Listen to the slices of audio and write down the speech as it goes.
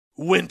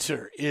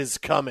winter is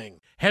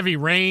coming. Heavy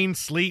rain,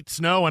 sleet,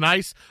 snow, and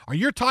ice. Are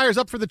your tires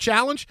up for the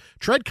challenge?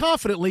 Tread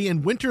confidently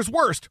in winter's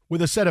worst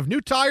with a set of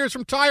new tires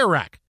from Tire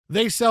Rack.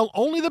 They sell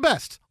only the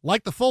best,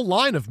 like the full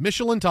line of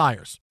Michelin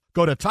tires.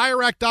 Go to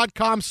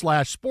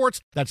TireRack.com/sports.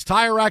 That's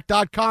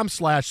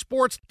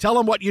TireRack.com/sports. Tell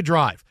them what you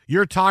drive.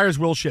 Your tires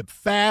will ship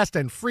fast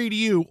and free to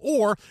you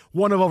or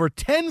one of over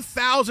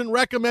 10,000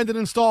 recommended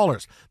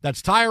installers.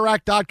 That's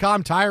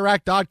TireRack.com,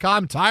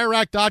 TireRack.com,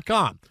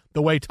 TireRack.com.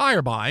 The way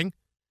tire buying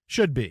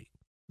should be.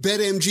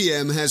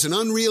 BetMGM has an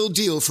unreal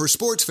deal for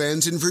sports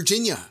fans in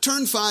Virginia.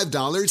 Turn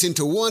 $5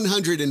 into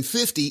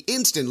 $150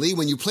 instantly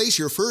when you place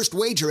your first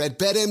wager at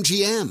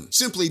BetMGM.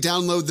 Simply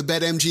download the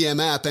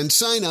BetMGM app and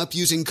sign up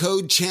using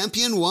code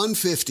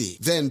CHAMPION150.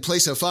 Then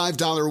place a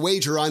 $5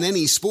 wager on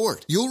any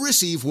sport. You'll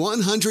receive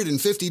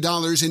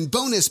 $150 in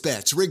bonus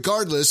bets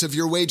regardless of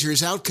your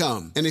wager's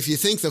outcome. And if you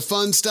think the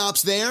fun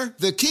stops there,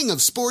 the King of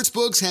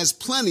Sportsbooks has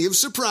plenty of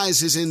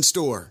surprises in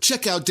store.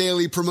 Check out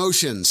daily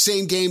promotions,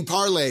 same-game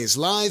parlays,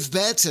 live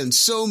bets, and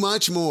so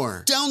much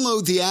more.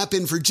 Download the app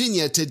in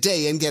Virginia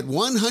today and get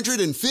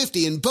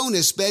 $150 in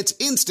bonus bets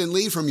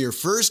instantly from your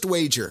first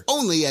wager.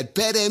 Only at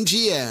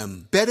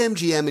BetMGM.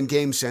 BetMGM and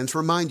GameSense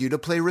remind you to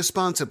play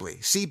responsibly.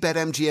 See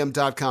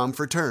BetMGM.com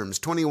for terms.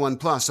 21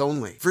 plus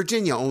only.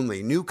 Virginia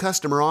only. New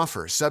customer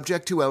offer.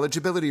 Subject to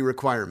eligibility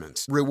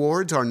requirements.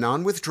 Rewards are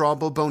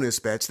non-withdrawable bonus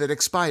bets that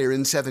expire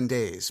in 7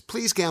 days.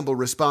 Please gamble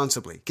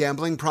responsibly.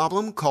 Gambling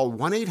problem? Call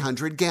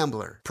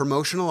 1-800-GAMBLER.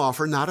 Promotional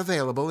offer not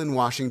available in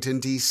Washington,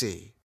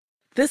 D.C.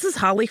 This is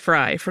Holly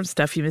Fry from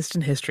Stuff You Missed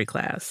in History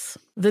class.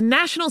 The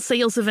national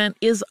sales event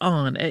is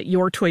on at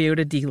your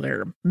Toyota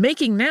dealer,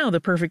 making now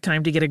the perfect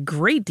time to get a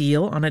great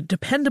deal on a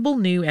dependable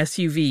new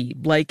SUV,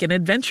 like an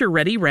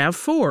adventure-ready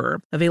RAV4.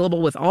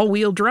 Available with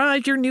all-wheel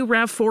drive, your new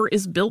RAV4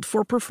 is built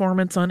for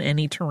performance on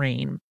any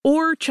terrain.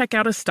 Or check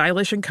out a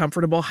stylish and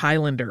comfortable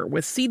Highlander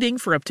with seating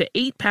for up to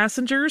 8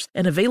 passengers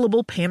and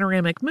available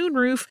panoramic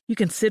moonroof. You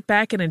can sit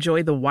back and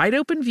enjoy the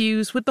wide-open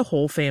views with the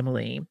whole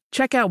family.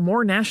 Check out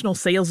more national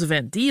sales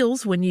event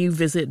deals when you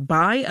visit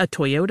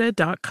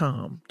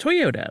buyatoyota.com.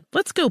 Toyota,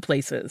 let's go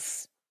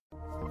places.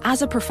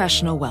 As a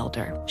professional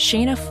welder,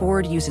 Shayna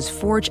Ford uses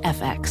Forge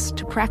FX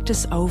to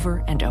practice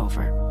over and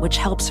over, which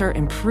helps her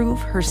improve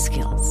her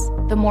skills.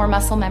 The more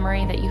muscle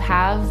memory that you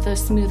have, the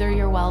smoother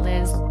your weld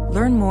is.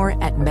 Learn more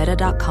at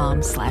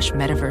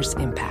meta.com/metaverse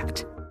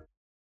impact.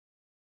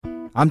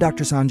 I'm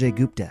Dr. Sanjay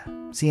Gupta,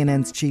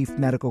 CNN's chief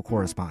medical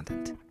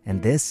correspondent,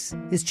 and this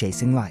is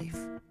Chasing Life.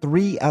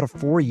 3 out of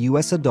 4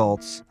 U.S.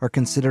 adults are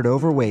considered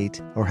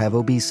overweight or have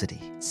obesity.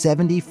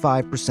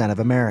 75% of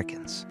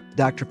Americans.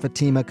 Dr.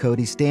 Fatima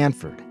Cody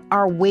Stanford.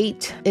 Our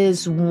weight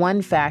is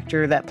one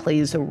factor that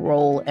plays a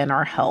role in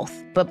our health,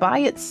 but by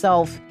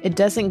itself, it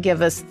doesn't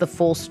give us the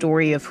full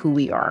story of who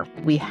we are.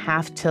 We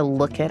have to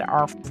look at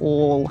our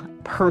full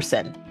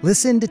person.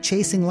 Listen to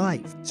Chasing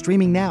Life,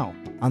 streaming now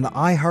on the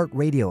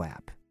iHeartRadio app.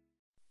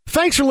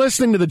 Thanks for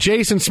listening to the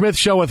Jason Smith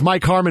Show with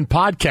Mike Harmon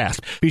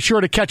podcast. Be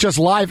sure to catch us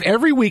live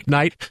every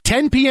weeknight,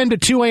 10 p.m. to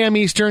 2 a.m.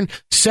 Eastern,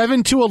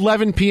 7 to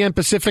 11 p.m.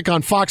 Pacific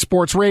on Fox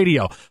Sports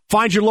Radio.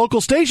 Find your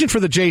local station for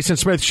the Jason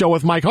Smith Show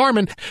with Mike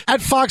Harmon at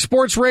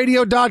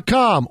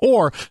foxsportsradio.com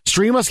or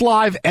stream us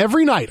live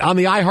every night on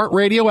the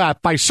iHeartRadio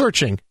app by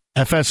searching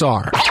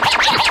FSR. Now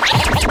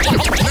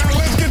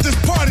let's get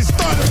this party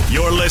started.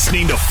 You're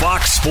listening to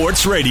Fox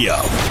Sports Radio.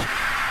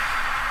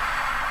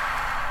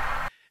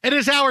 It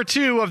is hour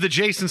 2 of the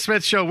Jason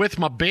Smith Show with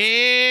my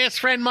best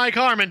friend, Mike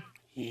Harmon.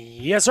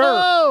 Yes, sir.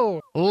 Whoa.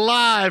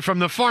 Live from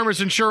the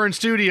Farmers Insurance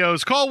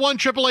Studios. Call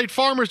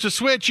 1-888-FARMERS to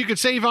switch. You could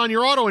save on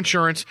your auto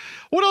insurance.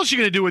 What else are you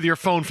going to do with your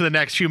phone for the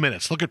next few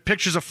minutes? Look at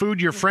pictures of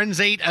food your friends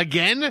ate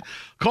again?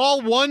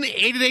 Call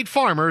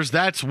 1-888-FARMERS.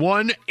 That's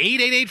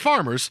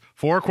 1-888-FARMERS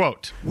for a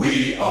quote.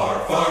 We are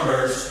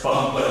farmers.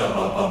 Bum, ba-dum,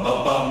 bum, bum,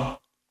 bum,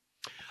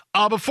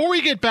 bum. Before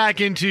we get back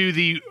into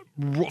the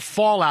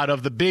fallout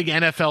of the big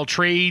NFL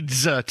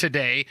trades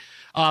today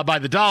by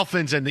the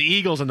Dolphins and the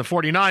Eagles and the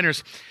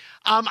 49ers,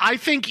 I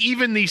think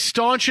even the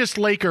staunchest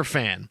Laker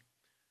fan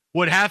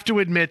would have to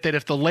admit that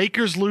if the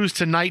Lakers lose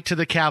tonight to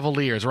the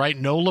Cavaliers, right?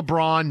 No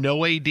LeBron,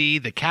 no AD,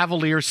 the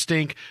Cavaliers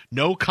stink.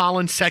 No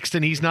Colin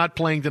Sexton, he's not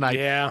playing tonight.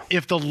 Yeah.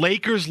 If the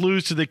Lakers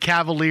lose to the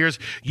Cavaliers,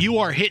 you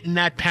are hitting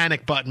that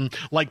panic button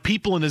like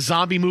people in a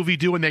zombie movie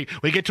do when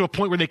we get to a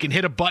point where they can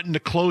hit a button to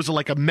close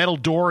like a metal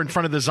door in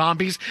front of the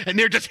zombies, and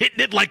they're just hitting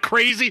it like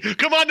crazy.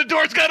 Come on, the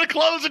door's got to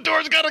close, the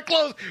door's got to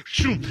close.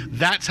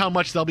 That's how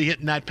much they'll be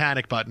hitting that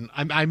panic button.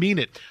 I mean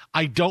it.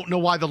 I don't know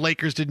why the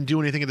Lakers didn't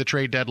do anything at the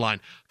trade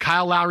deadline.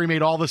 Kyle Lowry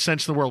made all the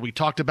sense in the world. We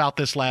talked about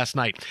this last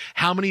night.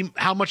 How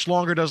much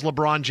longer does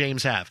LeBron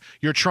James have?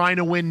 You're trying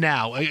to win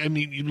now. I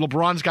mean,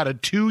 LeBron's got a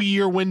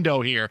 2-year window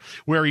here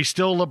where he's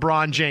still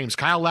LeBron James.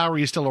 Kyle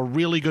Lowry is still a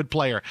really good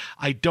player.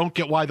 I don't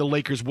get why the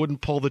Lakers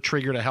wouldn't pull the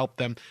trigger to help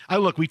them.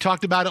 Look, we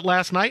talked about it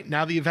last night.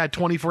 Now that you've had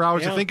 24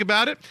 hours to think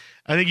about it,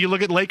 I think you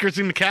look at Lakers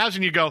and the Cavs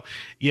and you go,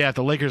 yeah, if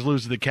the Lakers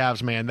lose to the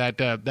Cavs, man,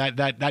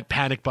 that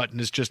panic button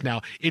is just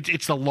now,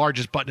 it's the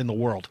largest button in the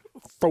world.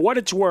 For what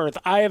it's worth,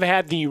 I have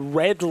had the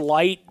red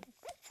light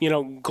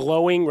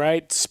glowing,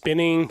 right?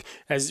 Spinning,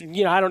 as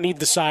I don't need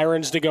the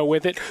sirens to go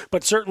with it,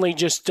 but certainly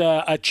just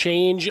a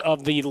change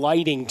of the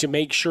lighting to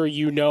make sure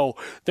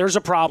there's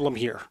a problem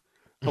here.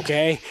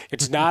 Okay?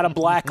 It's not a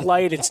black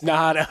light. It's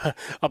not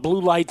a blue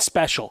light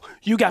special.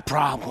 You got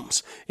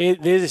problems.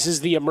 This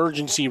is the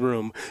emergency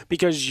room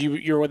because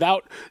you're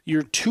without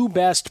your two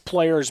best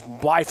players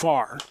by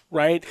far,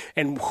 right?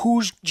 And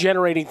who's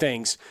generating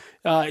things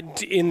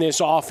in this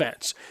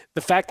offense?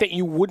 The fact that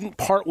you wouldn't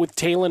part with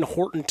Talen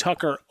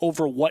Horton-Tucker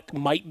over what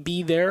might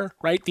be there,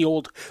 right? The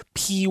old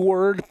P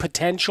word,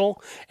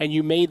 potential, and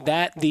you made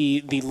that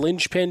the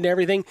linchpin to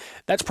everything,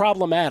 that's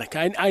problematic.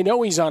 I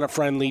know he's on a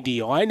friendly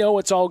deal. I know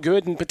it's all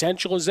good and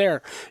potential is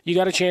there. You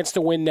got a chance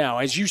to win now.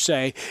 As you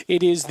say,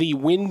 it is the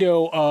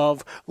window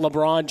of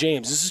LeBron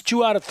James. This is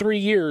 2 out of 3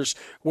 years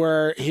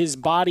where his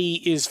body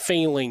is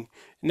failing.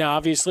 Now,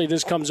 obviously,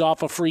 this comes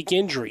off a freak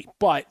injury,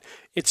 but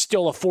it's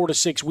still a 4 to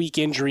 6 week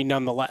injury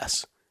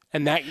nonetheless.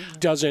 And that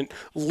doesn't,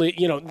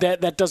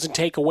 that doesn't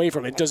take away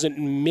from it, doesn't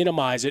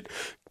minimize it,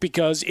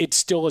 because it's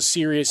still a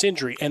serious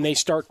injury, and they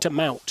start to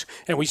mount.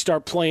 And we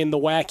start playing the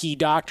wacky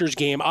doctor's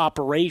game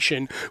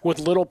operation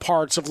with little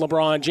parts of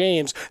LeBron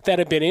James that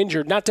have been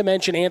injured, not to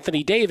mention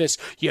Anthony Davis.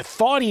 You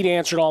thought he'd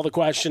answered all the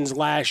questions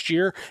last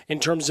year in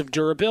terms of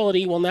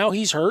durability. Well, now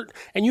he's hurt,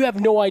 and you have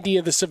no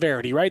idea the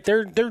severity, right?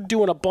 They're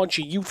doing a bunch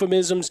of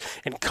euphemisms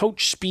and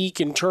coach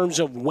speak in terms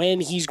of when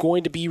he's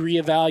going to be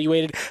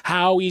reevaluated,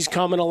 how he's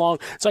coming along.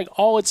 It's like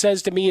all it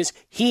says to me is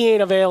he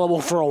ain't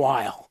available for a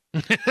while.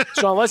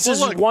 So unless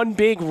this is one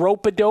big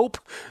rope-a-dope,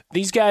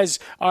 these guys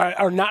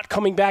are not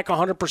coming back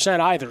 100%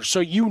 either. So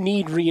you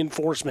need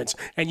reinforcements,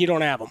 and you don't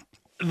have them.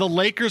 The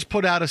Lakers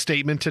put out a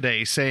statement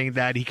today saying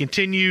that he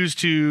continues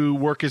to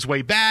work his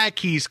way back.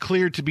 He's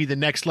cleared to be the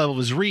next level of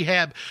his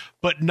rehab,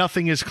 but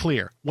nothing is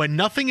clear. When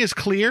nothing is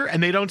clear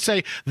and they don't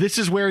say, this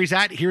is where he's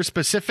at, here's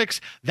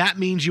specifics, that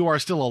means you are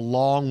still a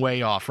long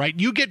way off, right?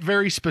 You get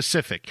very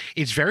specific.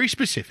 It's very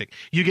specific.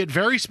 You get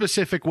very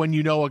specific when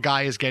you know a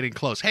guy is getting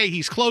close. Hey,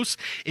 he's close.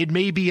 It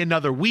may be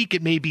another week.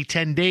 It may be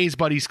 10 days,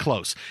 but he's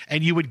close.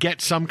 And you would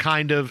get some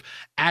kind of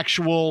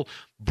actual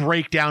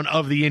breakdown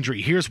of the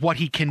injury. Here's what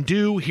he can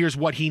do. Here's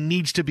what he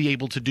needs to be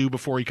able to do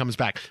before he comes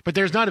back. But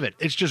there's none of it.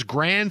 It's just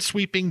grand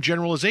sweeping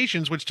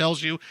generalizations, which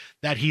tells you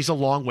that he's a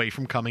long way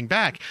from coming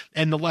back.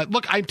 And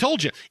look, I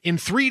told you, in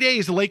 3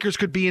 days, the Lakers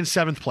could be in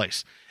 7th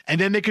place. And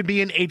then they could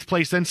be in 8th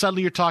place. Then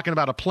suddenly you're talking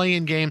about a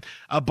play-in game.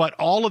 But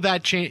all of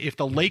that change. If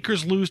the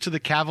Lakers lose to the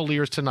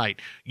Cavaliers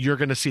tonight, you're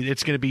going to see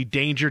it's going to be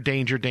danger,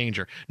 danger,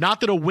 danger. Not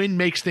that a win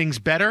makes things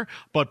better,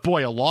 but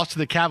boy, a loss to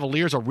the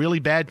Cavaliers, a really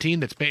bad team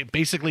that's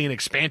basically an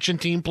expansion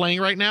team playing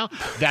right now,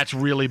 that's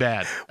really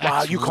bad.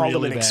 Wow, you called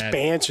them an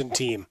expansion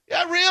team.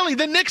 Yeah, really.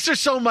 The Knicks are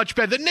so much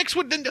better. The Knicks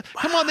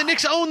the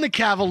Knicks own the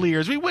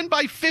Cavaliers. We win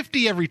by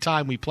 50 every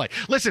time we play.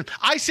 Listen,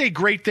 I say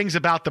great things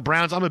about the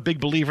Browns. I'm a big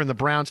believer in the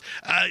Browns.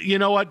 You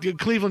know what?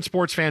 Cleveland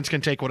sports fans can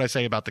take what I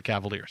say about the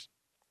Cavaliers.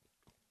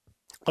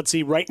 Let's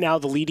see, right now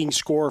the leading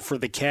scorer for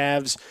the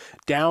Cavs,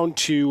 down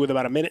to with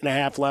about a minute and a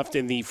half left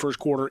in the first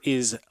quarter,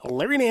 is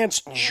Larry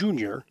Nance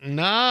Jr.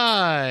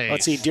 Nice.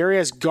 Let's see,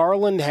 Darius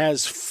Garland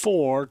has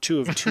 4, 2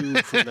 of 2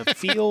 from the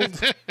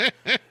field.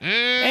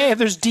 Hey,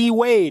 there's D.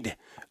 Wade.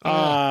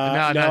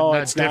 No,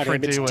 it's not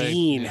him. It's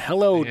Dean.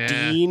 Hello,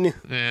 Dean.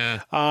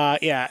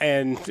 Yeah.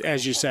 And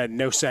as you said,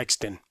 no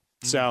Sexton.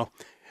 So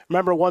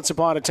remember, once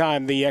upon a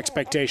time, the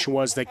expectation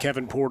was that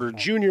Kevin Porter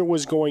Jr.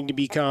 was going to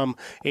become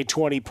a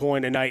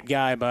 20-point-a-night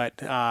guy,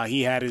 but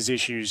he had his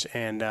issues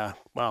and,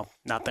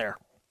 not there.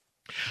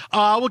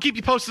 We'll keep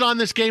you posted on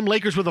this game.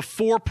 Lakers with a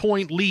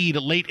 4-point lead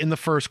late in the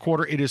first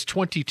quarter. It is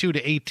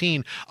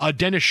 22-18.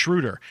 Dennis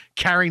Schroeder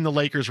carrying the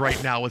Lakers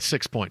right now with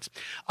 6 points.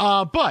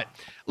 But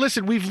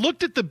listen, we've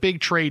looked at the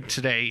big trade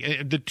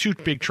today, the 2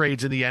 big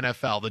trades in the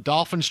NFL. The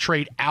Dolphins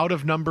trade out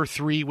of number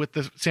 3 with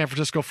the San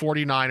Francisco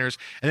 49ers,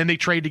 and then they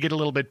trade to get a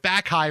little bit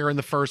back higher in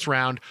the first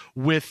round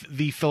with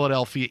the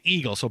Philadelphia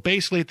Eagles. So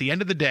basically, at the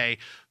end of the day,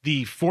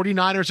 the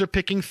 49ers are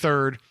picking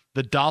 3rd,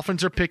 the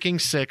Dolphins are picking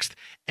 6th,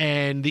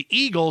 and the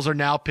Eagles are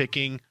now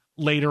picking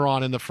later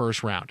on in the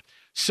first round.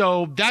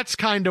 So that's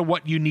kind of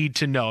what you need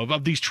to know.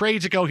 Of these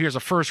trades that go, here's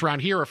a first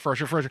round here, a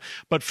first.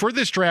 But for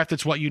this draft,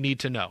 it's what you need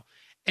to know.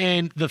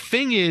 And the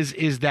thing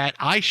is that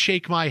I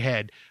shake my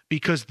head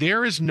because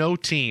there is no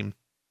team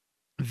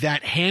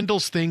that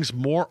handles things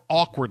more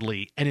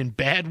awkwardly and in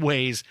bad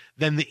ways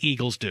than the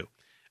Eagles do.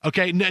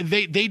 Okay,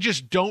 they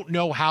just don't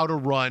know how to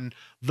run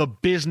the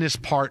business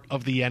part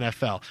of the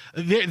NFL.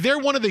 They're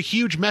one of the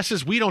huge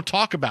messes we don't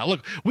talk about.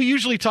 Look, we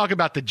usually talk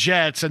about the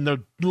Jets and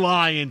the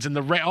Lions and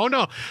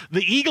the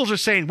Eagles are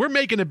saying we're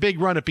making a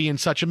big run at being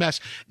such a mess.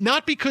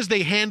 Not because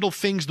they handle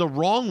things the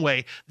wrong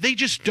way. They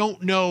just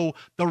don't know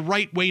the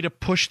right way to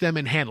push them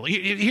and handle.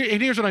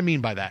 Here's what I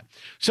mean by that.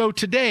 So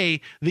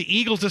today, the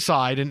Eagles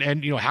decide, and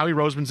Howie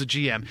Roseman's the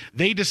GM,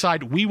 they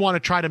decide we want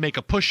to try to make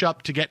a push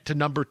up to get to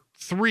number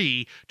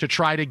 3 to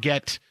try to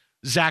get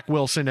Zach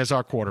Wilson as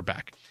our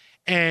quarterback.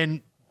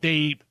 And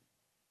they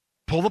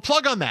pull the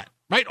plug on that,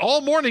 Right?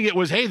 All morning it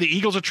was, hey, the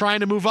Eagles are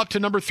trying to move up to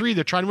number 3.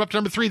 They're trying to move up to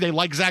number 3. They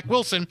like Zach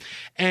Wilson,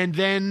 and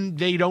then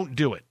they don't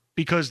do it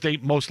because they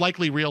most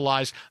likely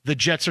realize the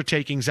Jets are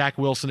taking Zach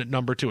Wilson at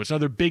number 2. It's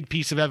another big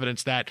piece of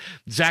evidence that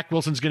Zach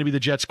Wilson's going to be the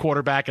Jets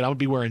quarterback, and I'm going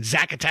to be wearing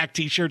Zach Attack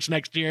t-shirts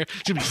next year.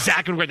 It's going to be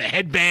Zach wearing the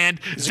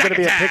headband. It's going to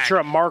be a picture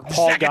of Mark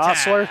Paul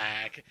Gosselaar.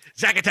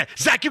 Zach Attack.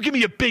 Zach, you give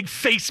me a big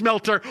face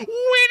melter.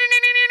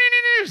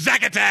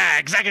 Zach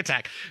Attack, Zach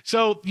Attack.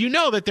 So you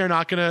know that they're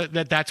not going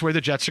to, that's where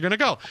the Jets are going to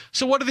go.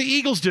 So what do the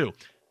Eagles do?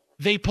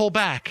 They pull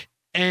back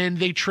and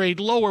they trade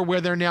lower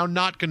where they're now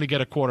not going to get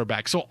a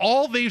quarterback. So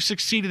all they've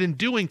succeeded in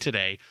doing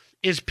today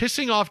is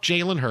pissing off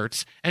Jalen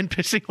Hurts and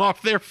pissing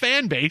off their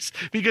fan base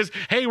because,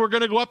 hey, we're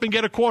going to go up and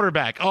get a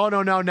quarterback. Oh,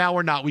 no, now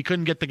we're not. We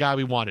couldn't get the guy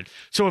we wanted.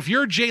 So if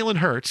you're Jalen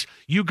Hurts,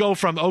 you go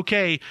from,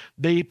 okay,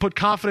 they put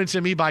confidence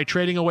in me by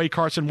trading away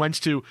Carson Wentz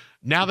to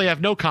now they have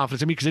no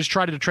confidence in me because they just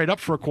tried to trade up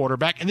for a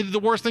quarterback and they did the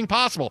worst thing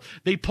possible.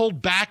 They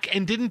pulled back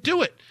and didn't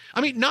do it.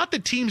 I mean, not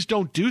that teams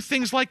don't do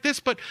things like this,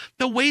 but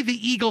the way the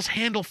Eagles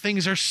handle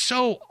things are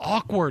so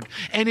awkward.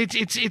 And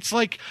it's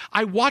like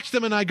I watch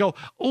them and I go,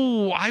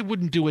 oh, I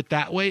wouldn't do it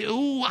that way.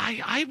 Oh,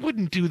 I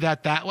wouldn't do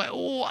that way.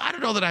 Oh, I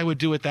don't know that I would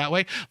do it that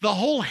way. The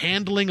whole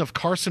handling of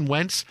Carson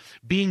Wentz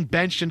being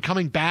benched and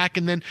coming back,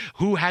 and then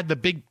who had the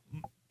big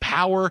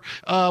power,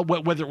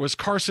 whether it was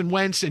Carson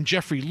Wentz and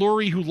Jeffrey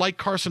Lurie, who liked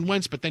Carson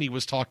Wentz, but then he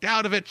was talked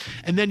out of it.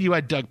 And then you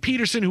had Doug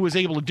Peterson, who was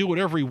able to do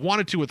whatever he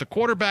wanted to with the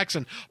quarterbacks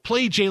and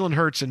play Jalen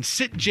Hurts and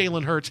sit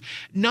Jalen Hurts.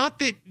 Not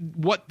that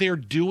what they're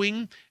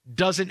doing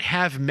doesn't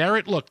have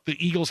merit. Look,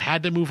 the Eagles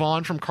had to move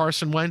on from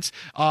Carson Wentz.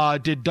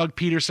 Did Doug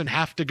Peterson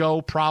have to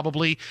go?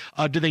 Probably.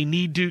 Do they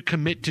need to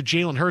commit to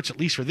Jalen Hurts?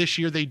 At least for this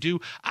year, they do.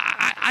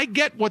 I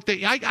get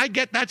I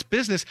get that's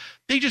business.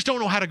 They just don't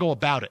know how to go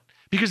about it.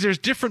 Because there's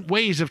different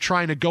ways of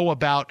trying to go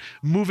about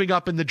moving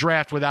up in the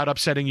draft without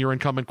upsetting your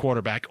incumbent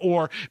quarterback,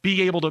 or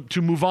being able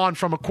to move on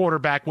from a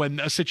quarterback when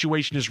a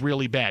situation is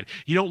really bad.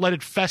 You don't let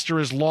it fester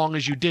as long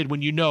as you did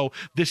when you know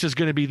this is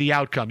going to be the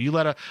outcome. You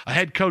let a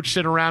head coach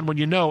sit around when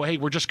you know, hey,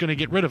 we're just going to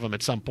get rid of him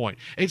at some point.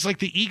 It's like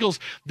the Eagles,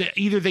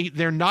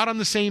 they're not on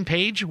the same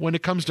page when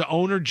it comes to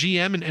owner,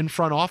 GM, and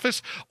front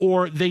office,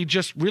 or they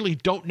just really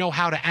don't know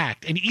how to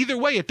act. And either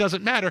way, it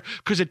doesn't matter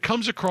because it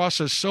comes across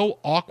as so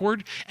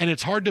awkward, and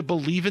it's hard to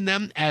believe in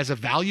them as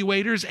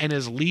evaluators and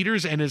as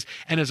leaders and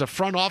as a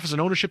front office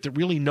and ownership that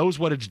really knows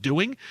what it's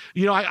doing.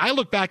 You know, I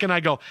look back and I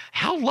go,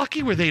 how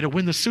lucky were they to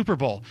win the Super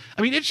Bowl?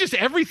 I mean, it's just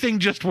everything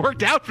just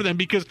worked out for them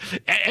because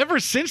ever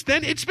since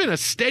then, it's been a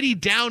steady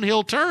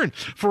downhill turn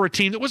for a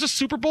team that was a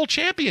Super Bowl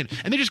champion.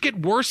 And they just get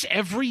worse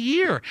every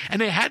year. And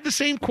they had the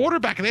same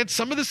quarterback and they had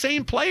some of the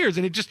same players,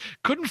 and it just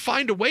couldn't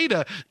find a way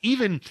to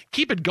even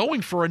keep it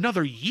going for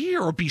another year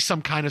or be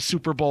some kind of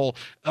Super Bowl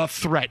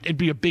threat and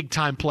be a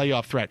big-time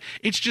playoff threat.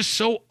 It's just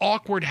so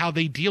awkward how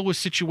they deal with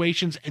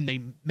situations, and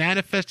they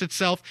manifest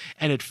itself,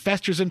 and it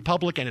festers in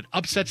public, and it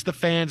upsets the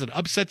fans,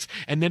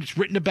 and then it's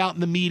written about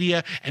in the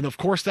media, and of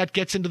course that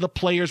gets into the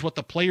players, what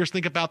the players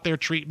think about their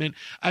treatment.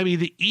 I mean,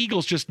 the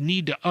Eagles just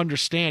need to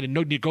understand and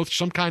need to go through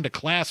some kind of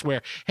class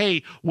where,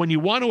 hey, when you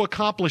want to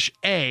accomplish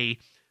A,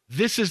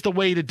 this is the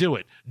way to do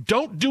it.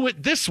 Don't do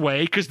it this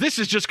way because this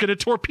is just going to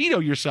torpedo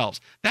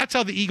yourselves. That's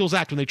how the Eagles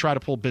act when they try to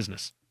pull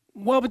business.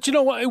 Well, but you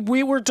know what?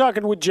 We were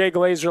talking with Jay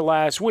Glazer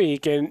last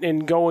week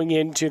and going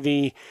into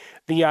the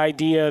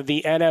idea of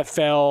the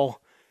NFL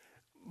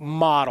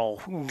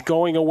model,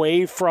 going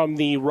away from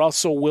the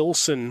Russell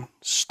Wilson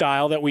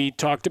style that we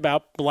talked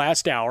about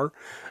last hour,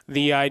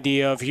 the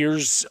idea of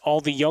here's all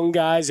the young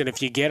guys, and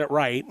if you get it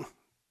right, ...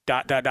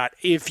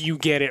 if you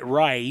get it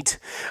right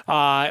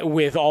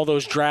with all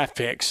those draft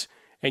picks,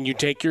 and you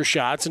take your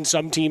shots, and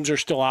some teams are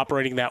still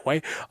operating that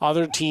way.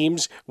 Other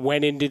teams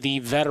went into the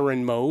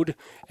veteran mode,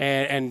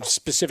 and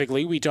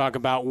specifically we talk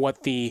about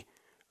what the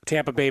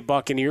Tampa Bay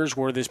Buccaneers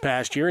were this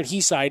past year, and he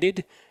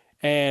cited,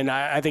 and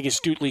I think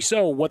astutely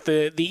so, what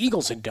the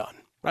Eagles had done,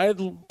 right?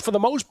 For the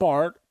most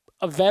part,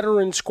 a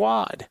veteran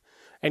squad,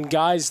 and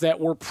guys that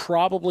were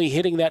probably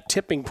hitting that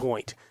tipping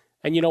point.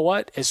 And you know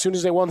what? As soon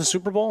as they won the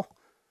Super Bowl,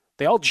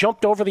 they all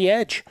jumped over the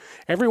edge.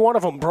 Every one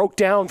of them broke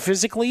down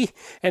physically,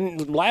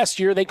 and last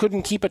year they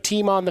couldn't keep a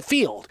team on the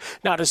field.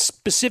 Now, to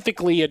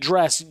specifically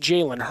address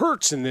Jalen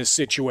Hurts in this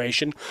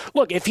situation,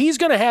 look, if he's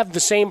going to have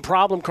the same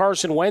problem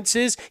Carson Wentz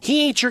is,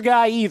 he ain't your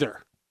guy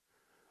either.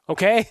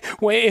 Okay?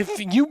 Well, if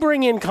you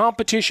bring in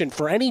competition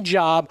for any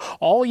job,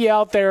 all you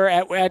out there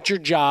at your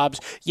jobs,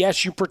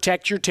 yes, you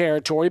protect your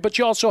territory, but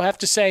you also have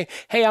to say,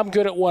 hey, I'm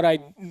good at what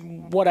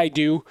I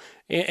do,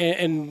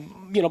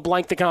 and you know,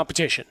 blank the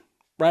competition.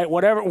 Right,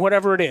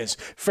 whatever it is,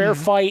 fair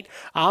fight.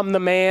 I'm the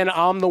man.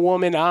 I'm the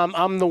woman.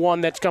 I'm the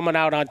one that's coming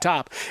out on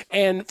top.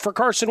 And for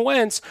Carson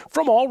Wentz,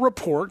 from all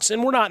reports,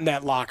 and we're not in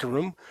that locker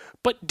room,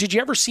 but did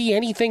you ever see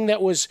anything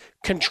that was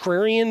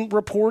contrarian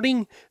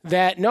reporting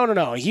that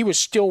no, he was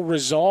still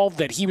resolved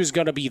that he was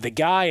going to be the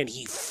guy and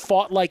he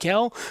fought like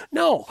hell?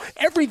 No,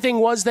 everything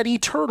was that he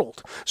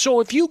turtled. So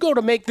if you go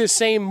to make this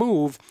same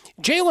move,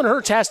 Jalen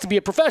Hurts has to be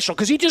a professional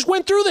because he just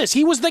went through this.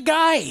 He was the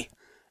guy.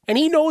 And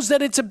he knows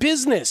that it's a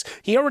business.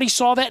 He already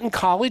saw that in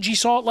college. He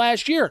saw it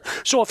last year.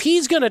 So if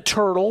he's going to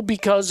turtle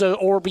because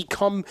or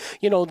become,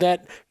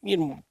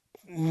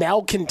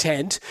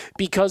 malcontent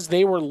because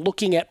they were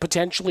looking at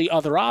potentially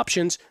other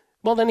options,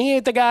 well, then he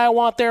ain't the guy I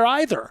want there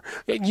either.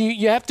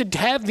 You have to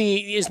have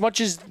as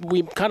much as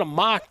we kind of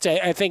mocked,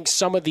 I think,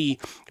 some of the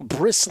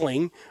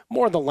bristling,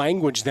 more the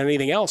language than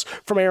anything else,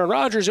 from Aaron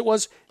Rodgers, it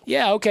was,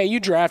 yeah, okay,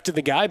 you drafted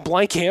the guy,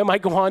 blank him, I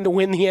go on to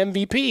win the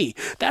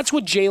MVP. That's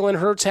what Jalen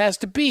Hurts has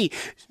to be.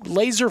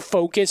 Laser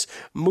focus,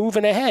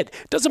 moving ahead.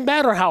 Doesn't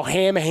matter how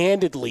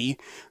ham-handedly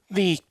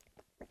the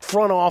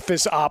front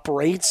office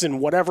operates and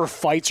whatever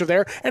fights are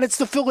there, and it's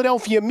the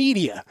Philadelphia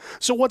media.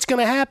 So what's going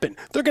to happen?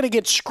 They're going to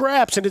get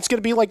scraps, and it's going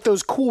to be like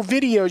those cool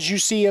videos you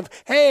see of,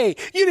 hey,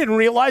 you didn't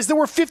realize there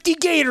were 50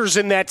 gators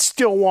in that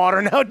still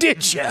water, now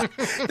did you?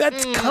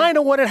 That's kind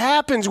of what it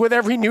happens with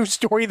every news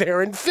story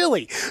there in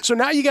Philly. So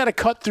now you got to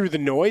cut through the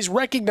noise,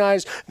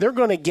 recognize they're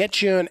going to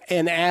get you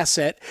an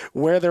asset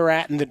where they're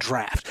at in the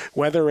draft,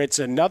 whether it's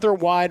another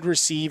wide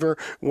receiver,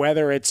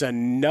 whether it's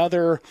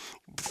another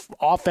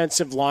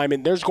offensive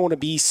lineman, there's going to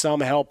be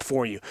some help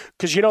for you.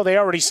 Because, they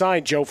already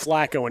signed Joe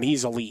Flacco, and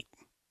he's elite.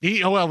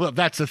 Well,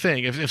 that's the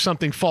thing. If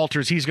something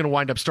falters, he's going to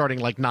wind up starting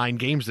like 9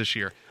 games this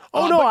year.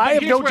 Oh, no, I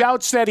have no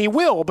doubts that he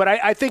will. But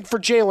I think for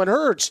Jalen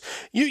Hurts,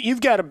 you've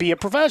got to be a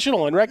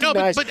professional and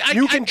recognize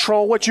you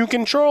control what you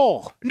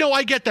control. No,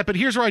 I get that. But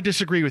here's where I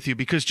disagree with you,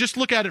 because just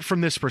look at it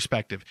from this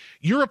perspective.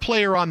 You're a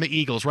player on the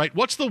Eagles, right?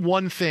 What's the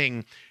one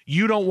thing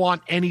you don't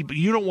want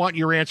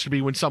your answer to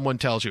be when someone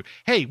tells you,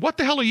 hey, what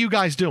the hell are you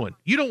guys doing?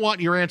 You don't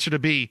want your answer to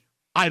be,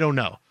 I don't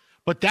know.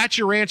 But that's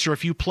your answer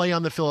if you play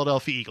on the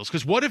Philadelphia Eagles.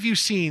 Because what have you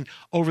seen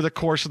over the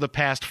course of the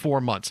past 4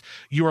 months?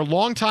 You're a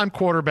longtime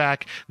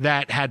quarterback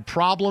that had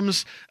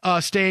problems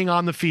staying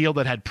on the field,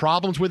 that had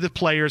problems with the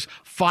players.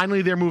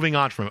 Finally, they're moving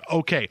on from it.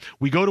 Okay,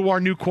 we go to our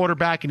new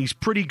quarterback, and he's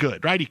pretty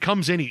good, right? He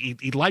comes in,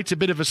 he lights a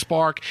bit of a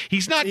spark.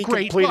 He's not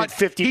great, completed but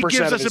 50% he gives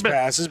us of his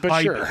passes,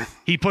 but sure.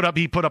 He put up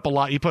a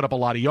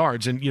lot of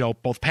yards, and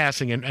both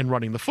passing and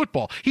running the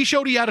football. He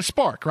showed he had a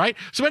spark, right?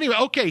 So anyway,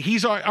 okay,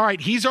 he's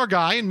our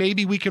guy, and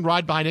maybe we can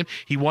ride behind him.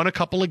 He won a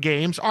couple of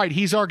games. All right,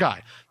 he's our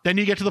guy. Then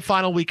you get to the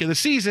final week of the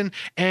season,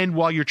 and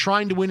while you're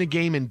trying to win a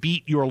game and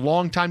beat your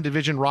longtime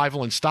division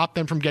rival and stop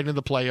them from getting to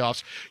the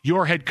playoffs,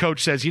 your head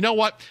coach says, you know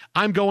what?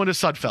 I'm going to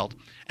Sudfeld,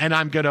 and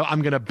I'm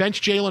gonna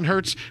bench Jalen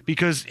Hurts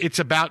because it's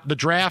about the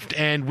draft,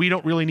 and we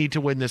don't really need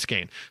to win this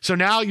game. So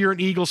now you're an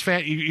Eagles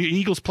fan,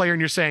 Eagles player, and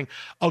you're saying,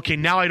 okay,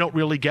 now I don't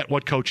really get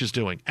what coach is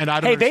doing, and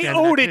I don't. Hey, they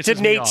owed it to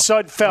Nate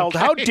Sudfeld. Okay.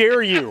 How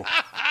dare you?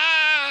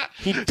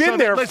 He'd been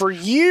there for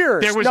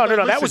years. No.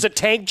 That was a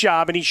tank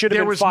job, and he should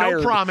have been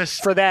fired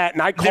for that,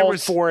 and I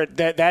called for it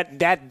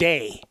that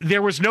day.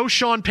 There was no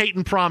Sean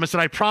Payton promise,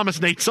 and I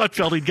promised Nate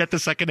Sudfeld he'd get the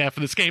second half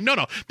of this game.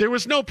 No, there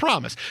was no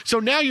promise. So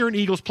now you're an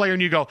Eagles player,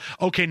 and you go,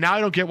 okay, now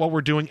I don't get what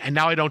we're doing, and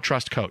now I don't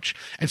trust coach.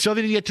 And so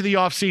then you get to the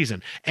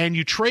offseason, and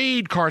you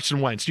trade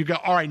Carson Wentz. You go,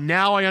 all right,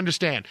 now I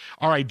understand.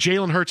 All right,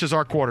 Jalen Hurts is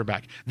our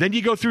quarterback. Then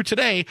you go through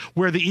today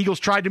where the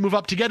Eagles tried to move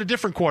up to get a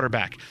different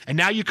quarterback, and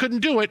now you couldn't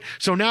do it.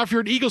 So now if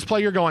you're an Eagles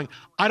player, you're going,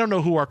 I don't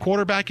know who our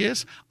quarterback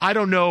is. I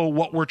don't know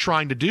what we're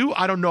trying to do.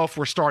 I don't know if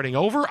we're starting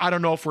over. I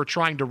don't know if we're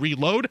trying to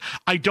reload.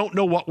 I don't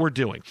know what we're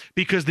doing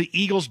because the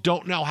Eagles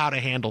don't know how to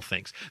handle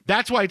things.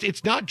 That's why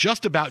it's not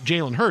just about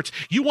Jalen Hurts.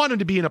 You want him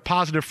to be in a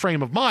positive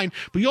frame of mind,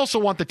 but you also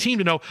want the team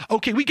to know,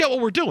 okay, we get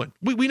what we're doing.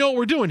 We know what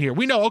we're doing here.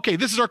 We know, okay,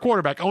 this is our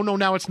quarterback. Oh, no,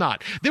 now it's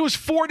not. There was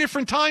 4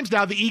 different times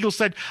now the Eagles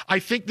said, I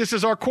think this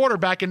is our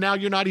quarterback, and now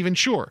you're not even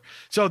sure.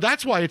 So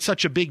that's why it's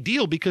such a big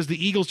deal, because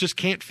the Eagles just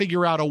can't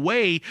figure out a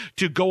way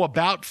to go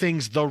about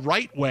things the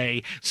right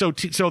way. So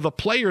the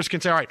players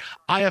can say, all right,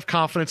 I have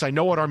confidence. I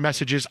know what our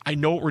message is. I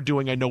know what we're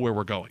doing. I know where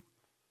we're going.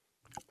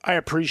 I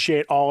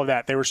appreciate all of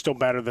that. They were still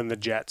better than the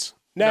Jets.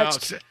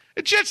 Next. No,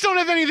 the Jets don't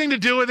have anything to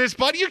do with this,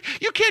 buddy.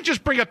 You can't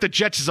just bring up the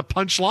Jets as a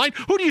punchline.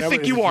 Who do you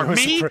think you are,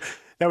 me?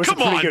 That was a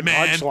pretty good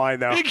punchline,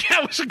 though.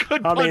 That was a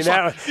good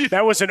punchline.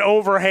 That was an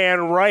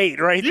overhand right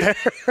there.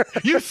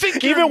 You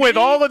think even with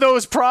all of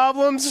those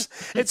problems,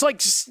 it's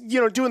like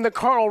doing the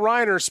Carl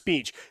Reiner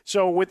speech.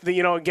 So with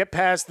the get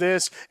past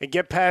this and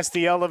get past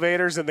the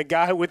elevators and the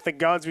guy with the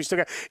guns, we still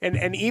got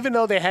and even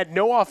though they had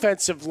no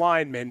offensive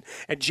linemen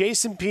and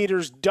Jason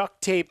Peters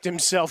duct taped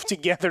himself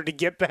together to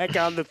get back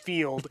on the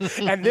field,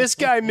 and this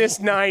guy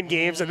missed 9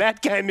 games and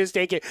that guy missed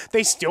 8 games,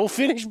 they still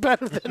finished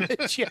better than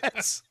the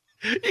Jets.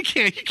 You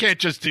can't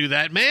just do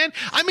that, man.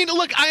 I mean,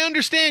 look, I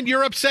understand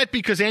you're upset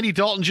because Andy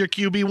Dalton's your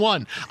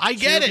QB1. I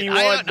get it.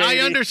 I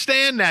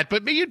understand that,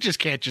 but you just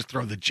can't just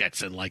throw the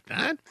Jets in like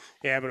that.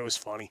 Yeah, but it was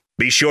funny.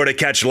 Be sure to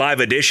catch live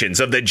editions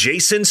of The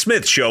Jason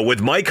Smith Show with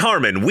Mike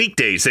Harmon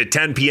weekdays at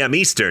 10 p.m.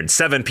 Eastern,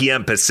 7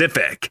 p.m.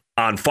 Pacific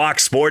on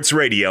Fox Sports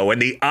Radio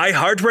and the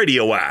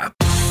iHeartRadio app.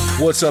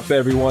 What's up,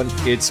 everyone?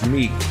 It's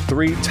me,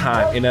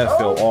 3-time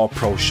NFL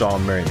All-Pro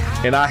Sean Marion,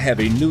 and I have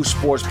a new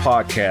sports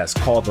podcast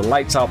called the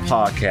Lights Out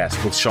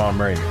Podcast with Sean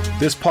Marion.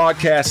 This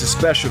podcast is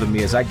special to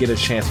me as I get a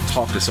chance to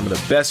talk to some of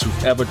the best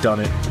who've ever done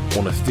it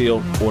on the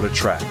field or the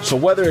track. So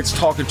whether it's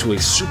talking to a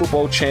Super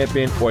Bowl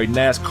champion or a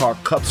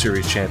NASCAR Cup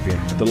Series champion,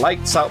 the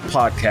Lights Out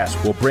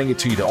podcast will bring it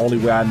to you the only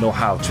way I know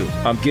how to.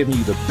 I'm giving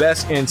you the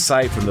best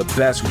insight from the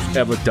best who's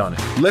ever done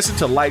it. Listen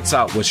to Lights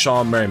Out with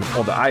Sean Merriman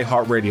on the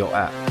iHeartRadio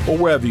app or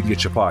wherever you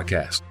get your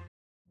podcast.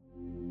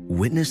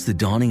 Witness the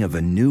dawning of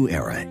a new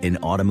era in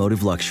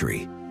automotive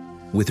luxury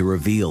with a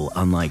reveal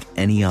unlike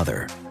any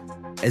other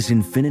as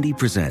Infiniti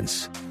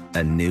presents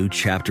a new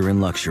chapter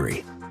in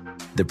luxury,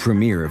 the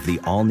premiere of the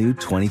all-new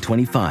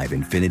 2025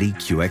 Infiniti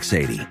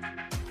QX80.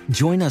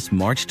 Join us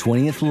March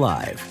 20th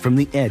live from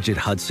the Edge at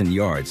Hudson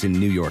Yards in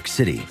New York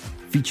City,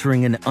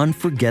 featuring an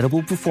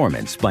unforgettable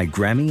performance by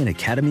Grammy and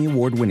Academy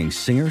Award-winning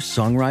singer,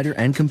 songwriter,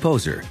 and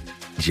composer,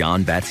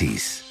 Jon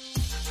Batiste.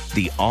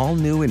 The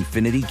all-new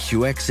Infiniti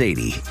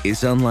QX80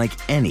 is unlike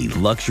any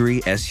luxury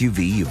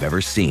SUV you've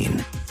ever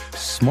seen.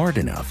 Smart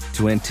enough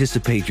to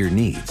anticipate your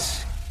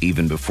needs,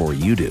 even before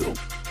you do.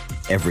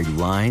 Every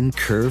line,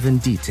 curve,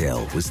 and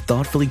detail was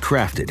thoughtfully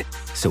crafted,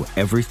 so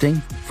everything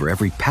for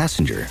every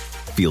passenger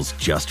feels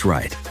just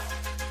right.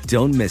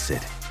 Don't miss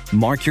it.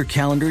 Mark your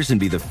calendars and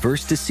be the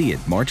first to see it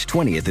March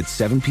 20th at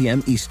 7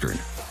 p.m. Eastern,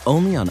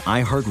 only on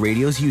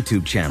iHeartRadio's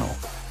YouTube channel.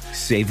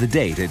 Save the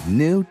date at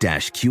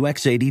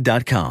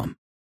new-QX80.com.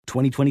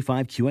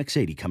 2025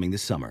 QX80 coming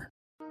this summer.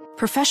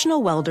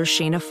 Professional welder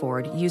Shayna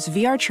Ford used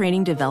VR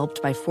training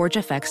developed by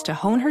ForgeFX to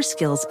hone her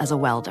skills as a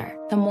welder.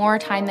 The more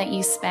time that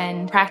you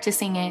spend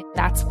practicing it,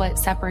 that's what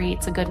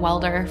separates a good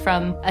welder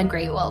from a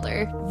great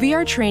welder.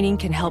 VR training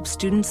can help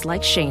students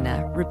like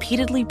Shayna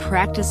repeatedly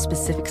practice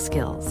specific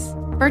skills.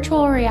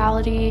 Virtual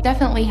reality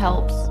definitely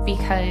helps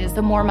because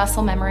the more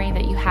muscle memory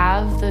that you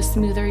have, the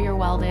smoother your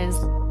weld is.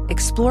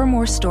 Explore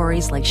more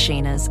stories like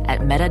Shayna's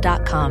at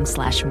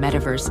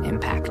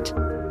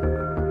meta.com/metaverseimpact.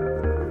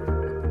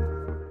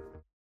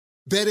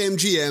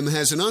 BetMGM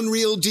has an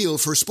unreal deal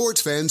for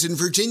sports fans in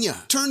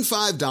Virginia. Turn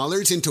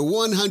 $5 into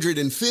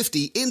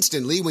 $150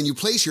 instantly when you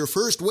place your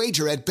first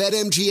wager at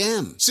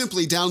BetMGM.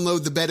 Simply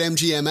download the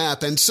BetMGM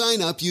app and sign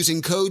up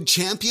using code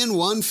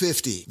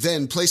CHAMPION150.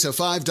 Then place a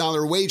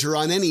 $5 wager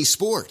on any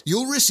sport.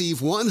 You'll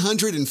receive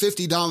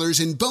 $150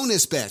 in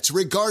bonus bets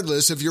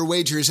regardless of your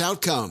wager's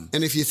outcome.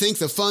 And if you think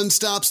the fun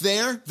stops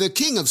there, the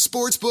King of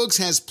Sportsbooks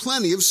has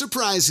plenty of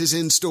surprises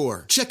in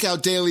store. Check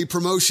out daily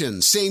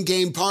promotions,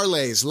 same-game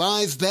parlays,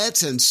 live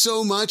bets, and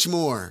so much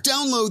more.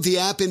 Download the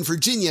app in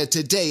Virginia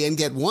today and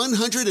get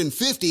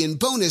 $150 in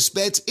bonus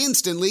bets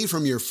instantly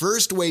from your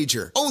first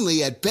wager.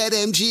 Only at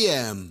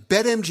BetMGM.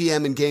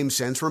 BetMGM and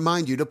GameSense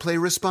remind you to play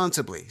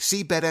responsibly.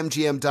 See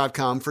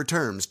BetMGM.com for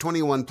terms.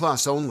 21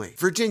 plus only.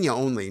 Virginia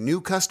only. New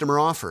customer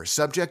offer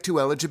subject to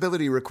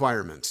eligibility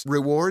requirements.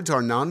 Rewards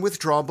are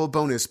non-withdrawable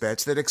bonus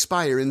bets that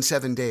expire in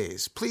 7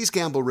 days. Please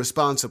gamble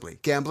responsibly.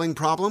 Gambling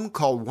problem?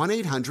 Call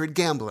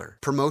 1-800-GAMBLER.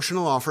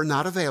 Promotional offer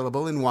not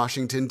available in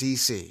Washington,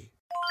 D.C.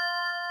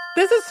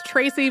 This is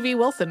Tracy V.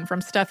 Wilson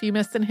from Stuff You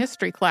Missed in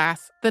History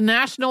Class. The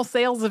national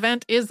sales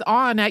event is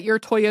on at your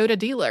Toyota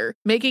dealer,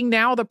 making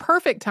now the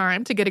perfect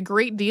time to get a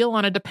great deal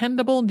on a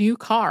dependable new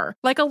car.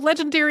 Like a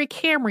legendary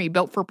Camry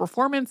built for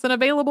performance and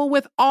available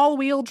with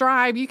all-wheel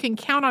drive, you can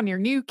count on your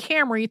new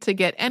Camry to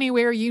get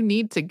anywhere you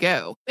need to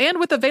go. And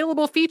with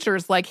available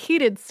features like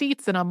heated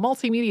seats and a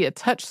multimedia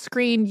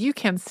touchscreen, you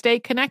can stay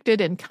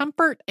connected in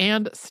comfort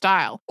and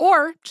style.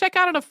 Or check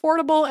out an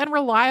affordable and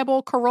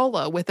reliable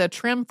Corolla with a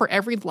trim for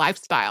every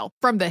lifestyle.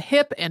 From the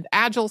hip and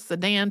agile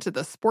sedan to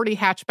the sporty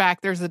hatchback,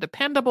 there's a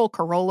dependable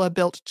Corolla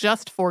built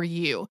just for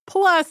you.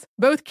 Plus,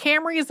 both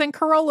Camrys and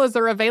Corollas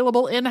are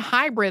available in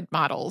hybrid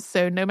models,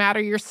 so no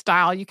matter your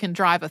style, you can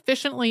drive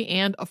efficiently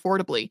and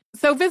affordably.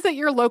 So visit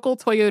your local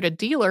Toyota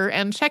dealer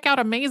and check out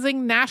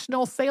amazing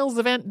national sales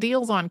event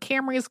deals on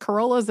Camrys,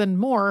 Corollas, and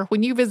more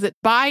when you visit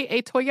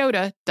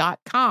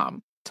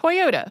buyatoyota.com.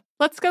 Toyota,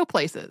 let's go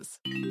places.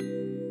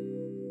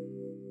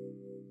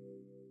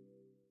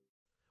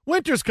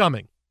 Winter's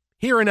coming.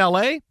 Here in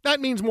LA, that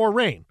means more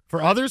rain.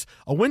 For others,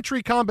 a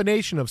wintry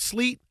combination of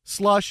sleet,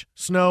 slush,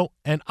 snow,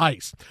 and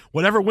ice.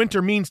 Whatever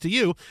winter means to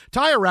you,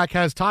 Tire Rack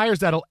has tires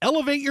that'll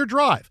elevate your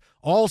drive.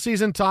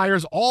 All-season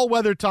tires,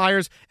 all-weather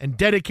tires, and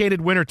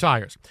dedicated winter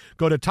tires.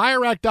 Go to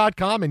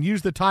TireRack.com and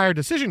use the Tire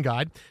Decision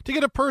Guide to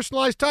get a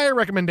personalized tire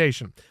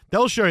recommendation.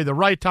 They'll show you the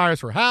right tires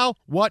for how,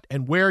 what,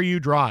 and where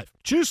you drive.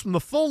 Choose from the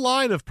full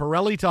line of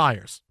Pirelli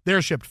tires.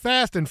 They're shipped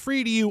fast and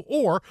free to you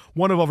or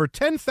one of over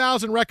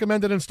 10,000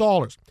 recommended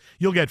installers.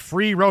 You'll get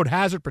free road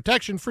hazard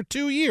protection for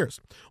 2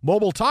 years.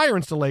 Mobile tire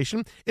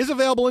installation is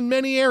available in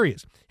many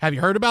areas. Have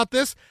you heard about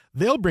this?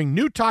 They'll bring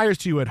new tires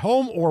to you at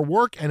home or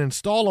work and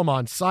install them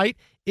on site.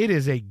 It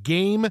is a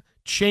game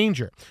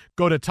changer.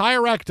 Go to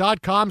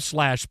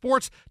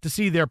TireRack.com/sports to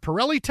see their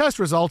Pirelli test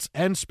results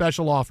and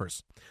special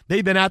offers.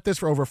 They've been at this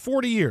for over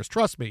 40 years.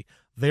 Trust me,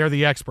 they're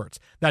the experts.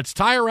 That's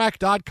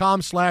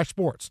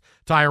TireRack.com/sports.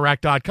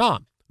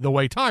 TireRack.com, the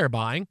way tire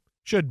buying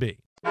should be.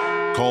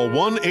 Call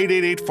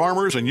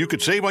 1-888-FARMERS and you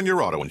could save on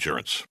your auto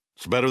insurance.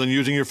 It's better than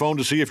using your phone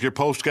to see if your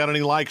post got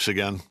any likes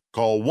again.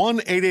 Call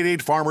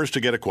 1-888-FARMERS to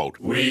get a quote.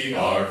 We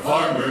are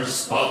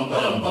farmers. Bum,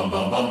 bum, bum,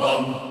 bum, bum,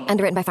 bum.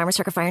 Underwritten by Farmers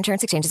Trucker Fire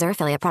Insurance Exchanges or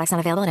affiliate. Products not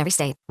available in every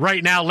state.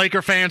 Right now,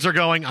 Laker fans are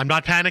going, I'm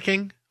not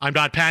panicking. I'm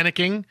not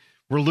panicking.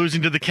 We're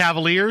losing to the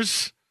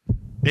Cavaliers.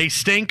 They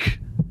stink.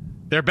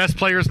 Their best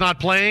player's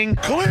not playing.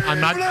 I'm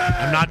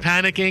not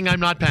panicking. I'm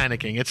not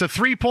panicking. It's a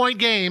 3-point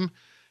game.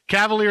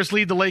 Cavaliers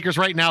lead the Lakers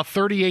right now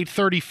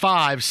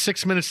 38-35,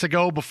 6 minutes to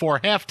go before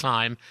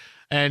halftime.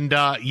 And,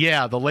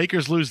 the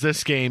Lakers lose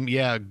this game.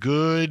 Yeah,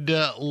 good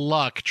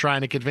luck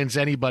trying to convince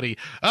anybody,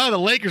 the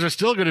Lakers are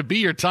still going to be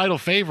your title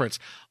favorites.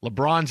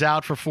 LeBron's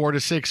out for 4 to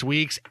 6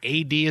 weeks.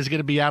 AD is going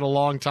to be out a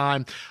long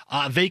time.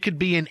 They could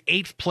be in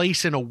 8th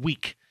place in a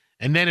week.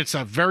 And then it's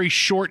a very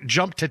short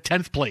jump to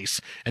 10th place.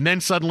 And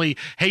then suddenly,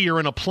 hey, you're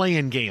in a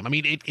play-in game. I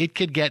mean, it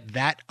could get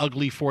that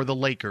ugly for the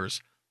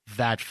Lakers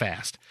that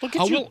fast. Look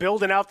at you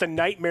building out the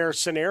nightmare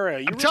scenario.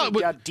 You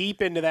really got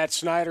deep into that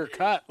Snyder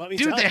cut. Let me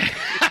tell you.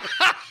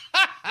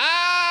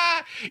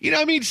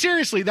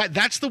 Seriously,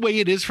 that's the way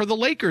it is for the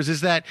Lakers,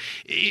 is that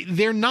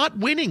they're not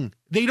winning.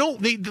 They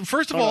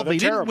first of all, they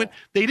didn't win.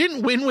 They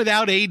didn't win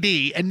without AD,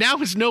 and now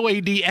it's no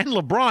AD and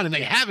LeBron, and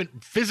they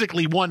haven't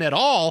physically won at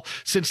all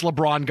since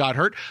LeBron got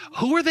hurt.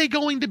 Who are they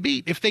going to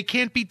beat if they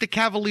can't beat the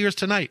Cavaliers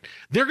tonight?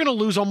 They're going to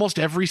lose almost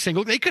every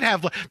single. They could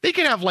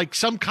have like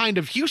some kind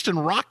of Houston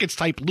Rockets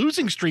type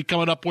losing streak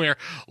coming up where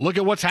look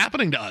at what's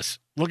happening to us.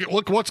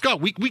 Look what's going.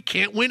 We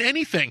can't win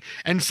anything,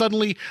 and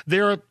suddenly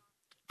they're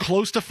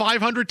close to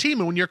 500 team.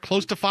 And when you're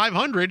close to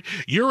 500,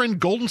 you're in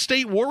Golden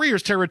State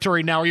Warriors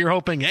territory now. You're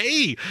hoping,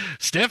 hey,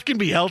 Steph can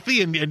be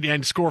healthy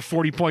and score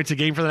 40 points a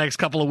game for the next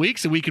couple of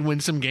weeks and we can win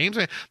some games.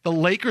 The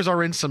Lakers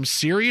are in some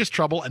serious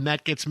trouble, and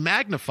that gets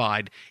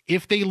magnified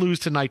if they lose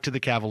tonight to the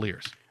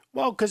Cavaliers.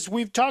 Well, because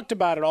we've talked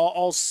about it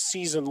all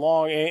season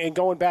long, and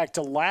going back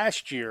to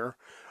last year,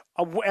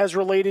 as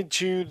related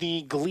to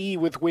the glee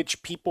with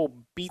which people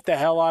beat the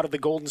hell out of the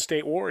Golden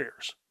State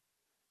Warriors.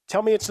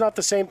 Tell me it's not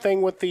the same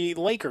thing with the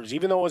Lakers.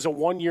 Even though it was a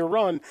one-year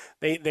run,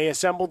 they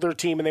assembled their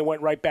team and they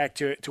went right back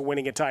to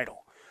winning a title.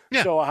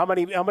 Yeah. So how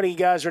many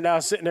guys are now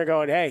sitting there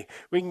going, hey,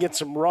 we can get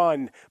some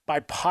run by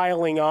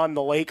piling on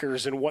the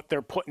Lakers and what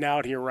they're putting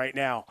out here right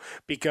now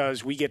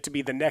because we get to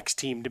be the next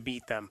team to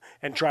beat them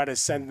and try to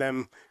send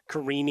them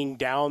careening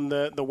down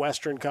the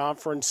Western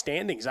Conference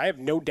standings. I have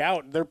no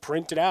doubt they're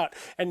printed out,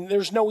 and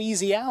there's no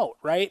easy out,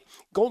 right?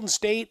 Golden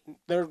State,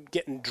 they're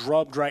getting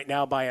drubbed right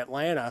now by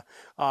Atlanta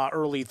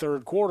early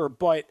third quarter,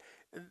 but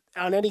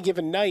on any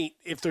given night,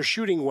 if they're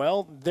shooting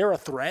well, they're a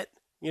threat.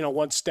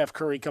 Once Steph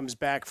Curry comes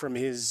back from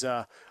his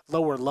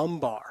lower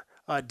lumbar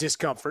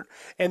discomfort.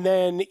 And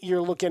then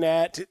you're looking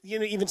at,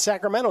 even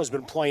Sacramento's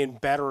been playing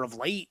better of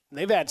late.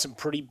 They've had some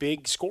pretty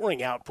big scoring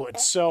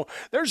outputs. So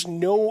there's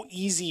no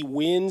easy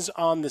wins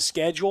on the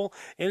schedule,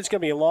 and it's going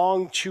to be a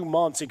long 2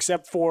 months,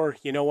 except for,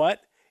 you know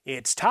what?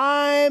 It's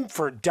time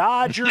for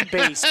Dodger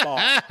baseball.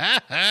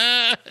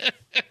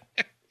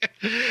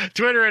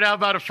 Twitter at How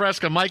About a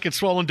Fresca, Mike at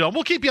Swollen Dome.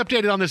 We'll keep you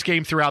updated on this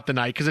game throughout the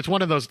night because it's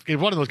one of those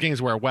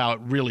games where, wow, it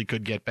really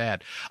could get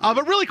bad.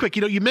 But really quick,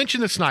 you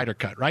mentioned the Snyder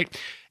Cut, right?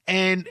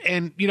 And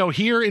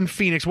here in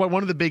Phoenix,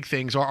 one of the big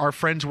things are our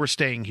friends were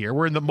staying here.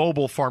 We're in the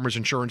mobile Farmers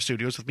Insurance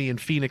Studios with me in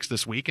Phoenix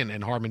this week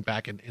and Harmon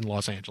back in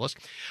Los Angeles.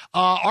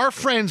 Our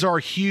friends are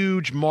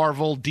huge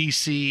Marvel,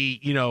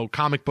 DC,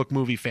 comic book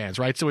movie fans,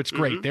 right? So it's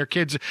great.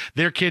 Mm-hmm.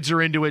 Their kids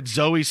are into it.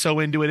 Zoe's so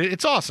into it.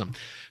 It's awesome.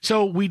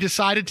 So we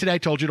decided today, I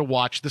told you to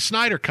watch the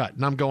Snyder Cut.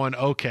 And I'm going,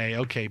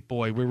 okay,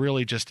 boy, we're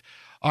really just,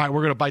 all right,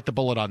 we're going to bite the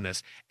bullet on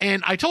this.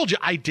 And I told you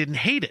I didn't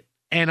hate it.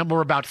 And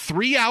we're about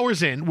 3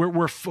 hours in.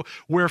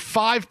 We're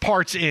 5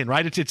 parts in,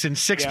 right? It's in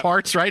 6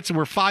 parts, right? So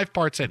we're 5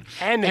 parts in.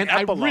 And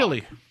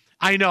epilogue.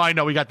 I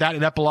know. We got that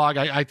in epilogue.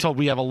 I told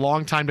we have a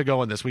long time to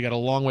go in this. We got a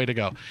long way to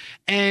go.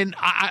 And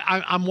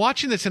I'm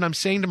watching this and I'm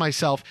saying to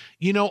myself,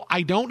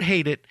 I don't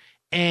hate it.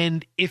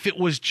 And if it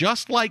was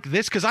just like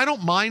this, because I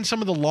don't mind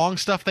some of the long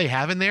stuff they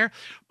have in there,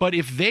 but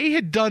if they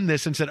had done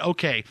this and said,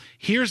 okay,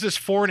 here's this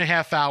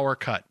 4.5 hour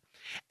cut,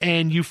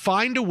 and you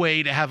find a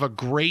way to have a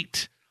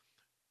great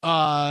you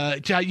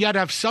had to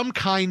have some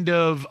kind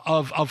of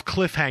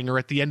cliffhanger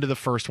at the end of the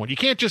first one. You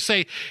can't just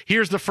say,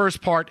 here's the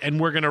first part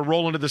and we're going to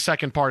roll into the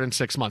second part in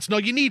 6 months. No,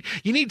 you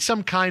need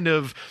some kind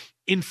of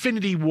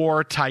Infinity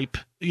War type,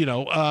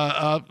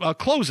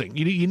 closing.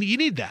 You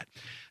need that.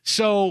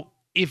 So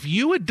if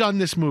you had done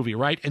this movie,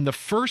 right, and the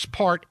first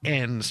part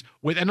ends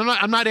with, and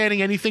I'm not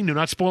adding anything new,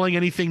 not spoiling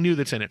anything new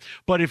that's in it,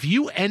 but if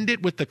you end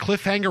it with the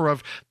cliffhanger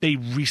of they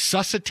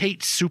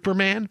resuscitate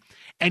Superman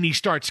and he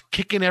starts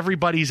kicking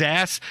everybody's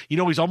ass,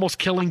 he's almost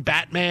killing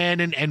Batman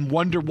and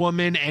Wonder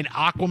Woman and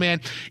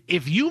Aquaman.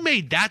 If you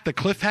made that the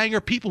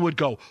cliffhanger, people would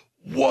go,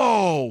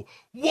 whoa,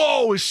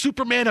 whoa, is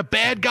Superman a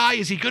bad guy?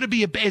 Is he going to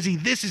be is he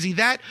this? Is he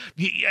that?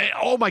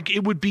 Oh my,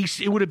 it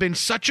would have been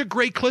such a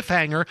great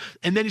cliffhanger.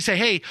 And then you say,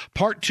 hey,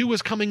 part 2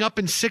 is coming up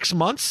in 6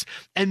 months.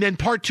 And then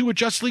part 2 of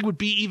Justice League would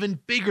be even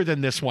bigger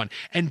than this one.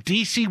 And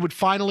DC would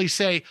finally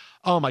say,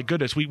 oh my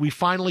goodness, we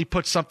finally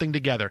put something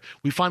together.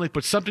 We finally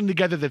put something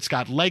together that's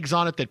got legs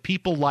on it that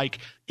people like.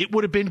 It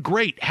would have been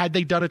great had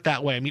they done it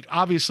that way. I mean,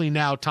 obviously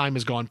now time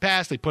has gone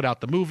past. They put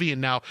out the movie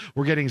and now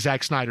we're getting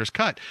Zack Snyder's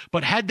cut.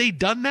 But had they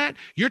done that,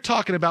 you're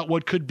talking about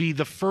what could be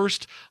the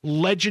first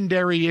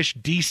legendary-ish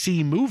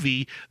DC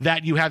movie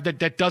that you have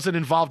that doesn't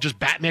involve just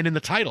Batman in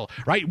the title,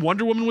 right?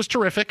 Wonder Woman was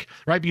terrific,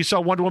 right? But you saw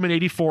Wonder Woman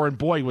 84 and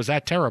boy, was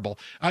that terrible.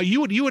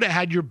 You would have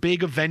had your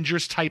big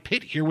Avengers type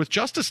hit here with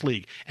Justice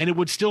League, and it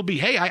would still be,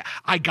 hey,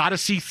 I got to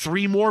see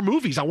 3 more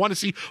movies. I want to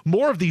see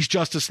more of these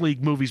Justice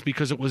League movies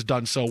because it was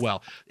done so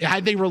well.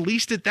 Had they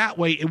released it that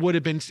way, it would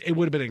have been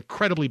an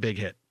incredibly big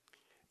hit.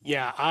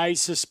 Yeah, I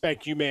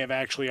suspect you may have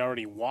actually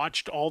already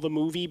watched all the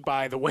movie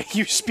by the way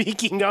you're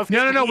speaking of.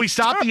 No. We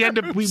stopped the end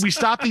of we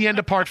stopped the end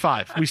of part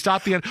 5. We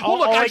stopped the end. Well,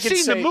 look, I've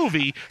seen the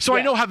movie, so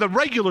I know how the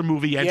regular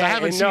movie ends. I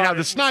haven't seen how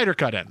the Snyder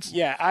cut ends.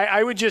 Yeah,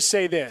 I would just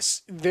say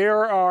this: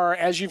 there are,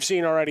 as you've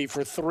seen already,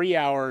 for 3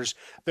 hours,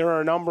 there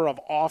are a number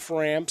of off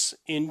ramps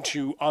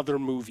into other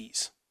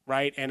movies.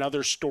 Right, and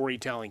other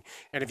storytelling.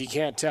 And if you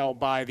can't tell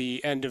by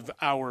the end of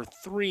hour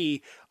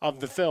 3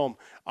 of the film,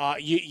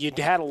 you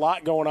had a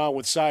lot going on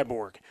with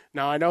Cyborg.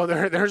 Now, I know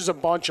there's a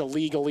bunch of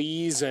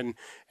legalese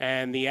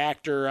and the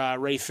actor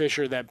Ray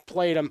Fisher that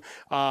played him,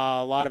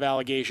 a lot of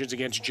allegations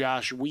against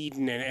Josh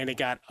Whedon, and it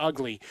got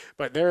ugly.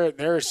 But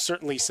there's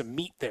certainly some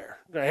meat there,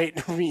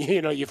 right?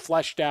 You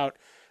fleshed out,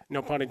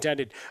 no pun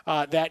intended,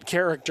 that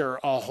character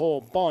a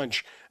whole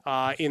bunch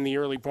in the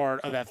early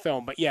part of that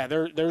film. But yeah,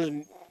 there's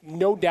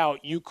no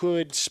doubt you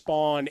could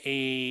spawn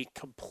a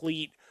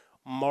complete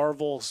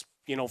Marvel,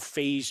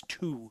 phase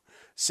 2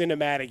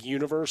 cinematic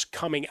universe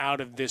coming out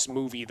of this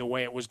movie the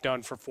way it was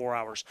done for 4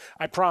 hours.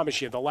 I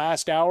promise you, the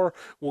last hour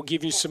will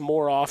give you some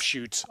more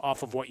offshoots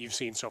off of what you've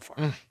seen so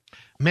far.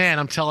 Man,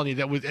 I'm telling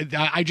you,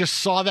 I just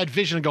saw that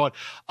vision and going,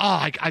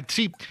 I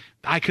see.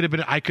 I could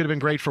have been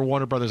great for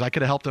Warner Brothers. I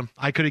could have helped them.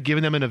 I could have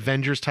given them an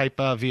Avengers type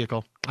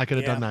vehicle. I could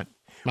have done that.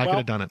 I could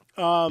have done it.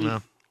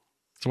 No.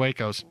 It's the way it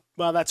goes.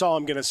 Well, that's all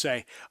I'm going to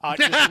say.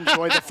 Just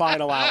enjoy the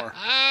final hour.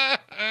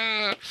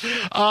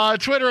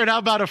 Twitter and How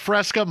About a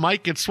Fresca?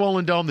 Mike at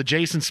Swollen Dome, the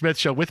Jason Smith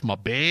Show with my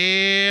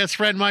best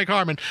friend Mike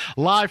Harmon,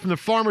 live from the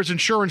Farmers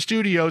Insurance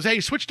Studios. Hey,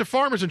 switch to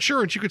Farmers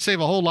Insurance. You could save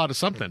a whole lot of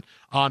something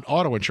on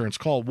auto insurance.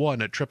 Call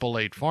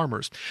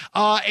 1-888-FARMERS.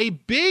 A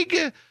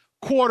big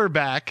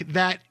quarterback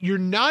that you're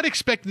not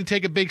expecting to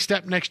take a big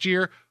step next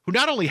year, who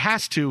not only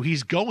has to,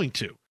 he's going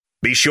to.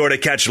 Be sure to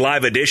catch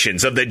live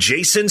editions of The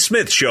Jason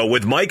Smith Show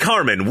with Mike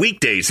Harmon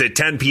weekdays at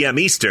 10 p.m.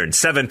 Eastern,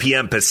 7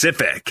 p.m.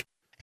 Pacific.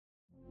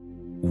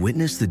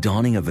 Witness the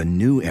dawning of a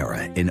new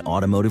era in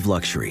automotive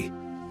luxury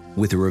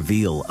with a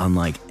reveal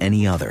unlike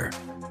any other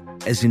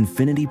as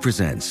Infiniti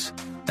presents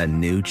a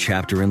new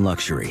chapter in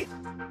luxury,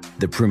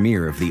 the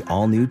premiere of the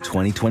all-new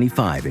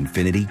 2025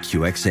 Infiniti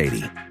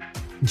QX80.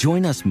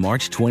 Join us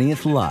March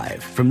 20th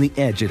live from the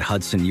Edge at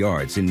Hudson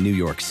Yards in New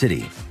York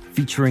City,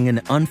 featuring an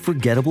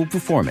unforgettable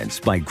performance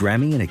by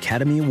Grammy and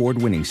Academy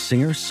Award-winning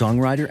singer,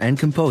 songwriter, and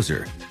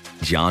composer,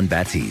 Jon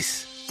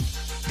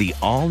Batiste. The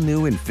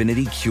all-new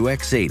Infiniti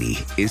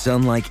QX80 is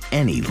unlike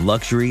any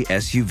luxury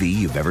SUV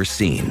you've ever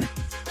seen.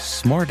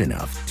 Smart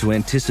enough to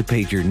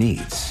anticipate your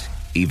needs,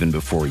 even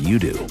before you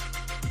do.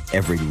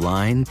 Every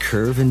line,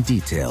 curve, and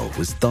detail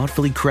was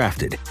thoughtfully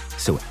crafted,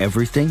 so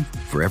everything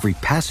for every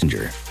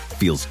passenger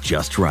feels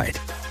just right.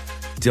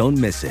 Don't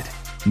miss it.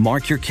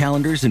 Mark your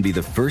calendars and be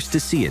the first to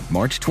see it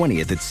March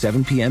 20th at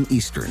 7 p.m.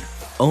 Eastern,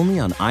 only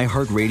on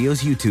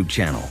iHeartRadio's YouTube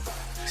channel.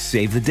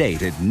 Save the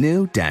date at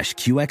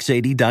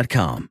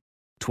new-QX80.com.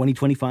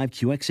 2025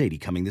 QX80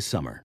 coming this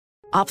summer.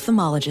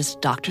 Ophthalmologist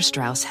Dr.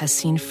 Strauss has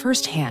seen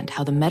firsthand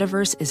how the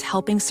metaverse is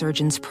helping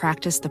surgeons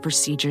practice the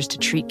procedures to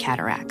treat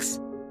cataracts.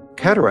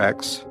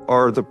 Cataracts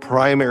are the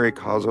primary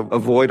cause of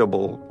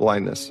avoidable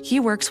blindness. He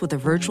works with a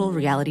virtual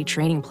reality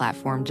training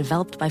platform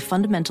developed by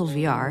Fundamental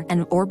VR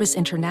and Orbis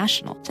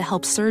International to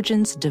help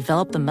surgeons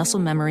develop the muscle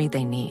memory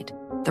they need.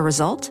 The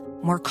result?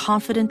 More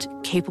confident,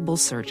 capable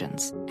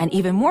surgeons. And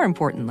even more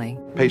importantly,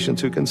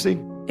 patients who can see.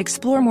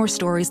 Explore more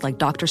stories like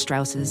Dr.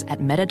 Strauss's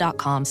at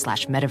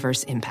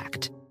meta.com/metaverse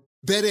impact.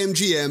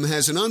 BetMGM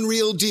has an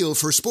unreal deal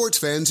for sports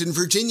fans in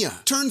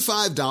Virginia. Turn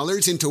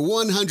 $5 into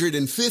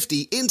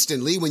 $150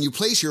 instantly when you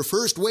place your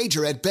first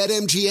wager at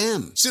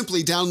BetMGM.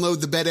 Simply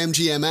download the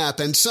BetMGM app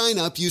and sign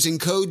up using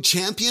code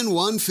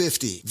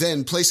CHAMPION150.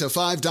 Then place a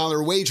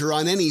 $5 wager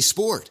on any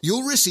sport.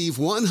 You'll receive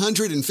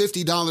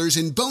 $150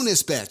 in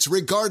bonus bets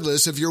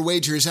regardless of your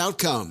wager's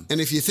outcome.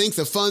 And if you think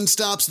the fun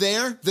stops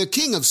there, the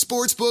King of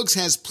Sportsbooks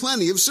has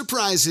plenty of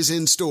surprises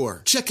in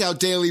store. Check out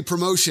daily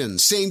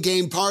promotions,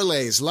 same-game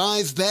parlays,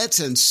 live bets, bets,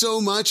 and so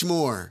much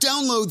more.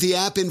 Download the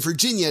app in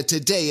Virginia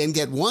today and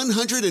get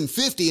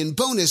 $150 in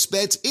bonus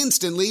bets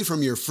instantly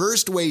from your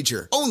first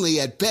wager. Only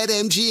at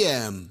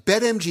BetMGM.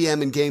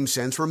 BetMGM and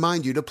GameSense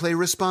remind you to play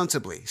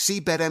responsibly. See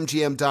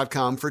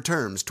BetMGM.com for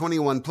terms.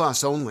 21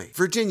 plus only.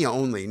 Virginia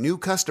only. New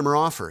customer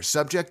offer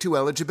subject to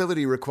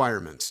eligibility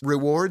requirements.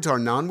 Rewards are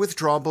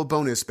non-withdrawable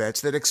bonus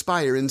bets that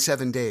expire in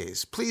 7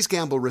 days. Please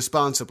gamble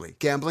responsibly.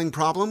 Gambling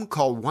problem?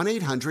 Call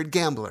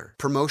 1-800-GAMBLER.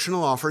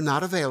 Promotional offer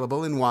not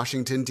available in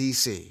Washington,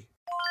 D.C.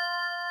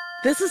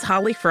 This is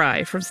Holly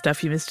Fry from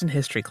Stuff You Missed in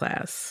History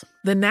class.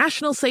 The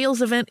national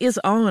sales event is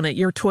on at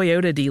your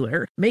Toyota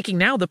dealer, making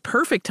now the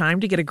perfect time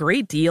to get a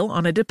great deal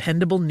on a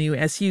dependable new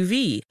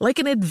SUV, like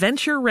an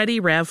adventure-ready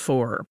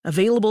RAV4.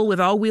 Available with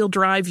all-wheel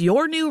drive,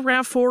 your new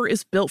RAV4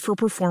 is built for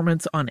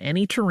performance on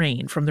any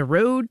terrain, from the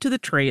road to the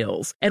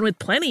trails. And with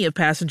plenty of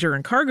passenger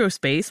and cargo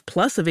space,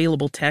 plus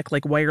available tech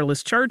like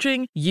wireless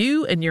charging,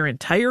 you and your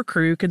entire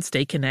crew can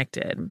stay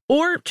connected.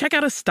 Or check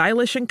out a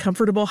stylish and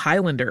comfortable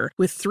Highlander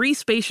with 3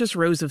 spacious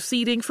rows of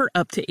seating for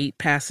up to 8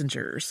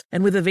 passengers.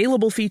 And with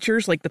available features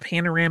like the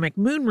panoramic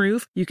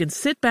moonroof, you can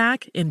sit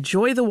back,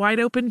 enjoy the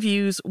wide-open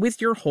views with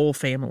your whole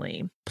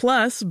family.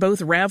 Plus, both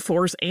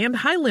RAV4s and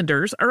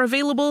Highlanders are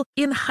available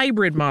in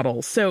hybrid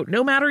models, so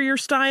no matter your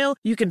style,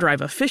 you can drive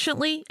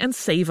efficiently and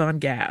save on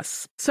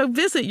gas. So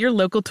visit your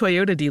local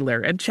Toyota dealer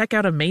and check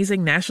out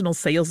amazing national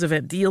sales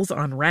event deals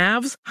on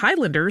RAVs,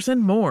 Highlanders, and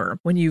more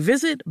when you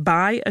visit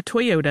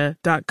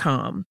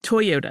buyatoyota.com.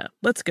 Toyota,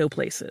 let's go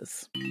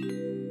places.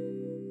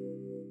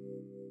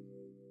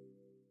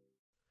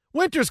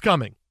 Winter's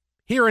coming.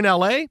 Here in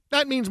LA,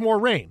 that means more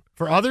rain.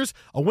 For others,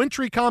 a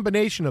wintry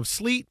combination of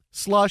sleet,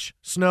 slush,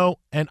 snow,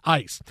 and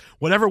ice.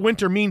 Whatever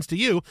winter means to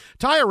you,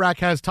 Tire Rack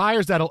has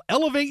tires that'll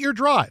elevate your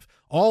drive.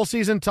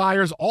 All-season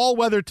tires,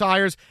 all-weather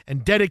tires,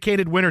 and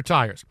dedicated winter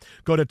tires.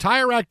 Go to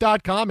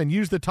TireRack.com and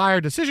use the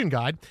Tire Decision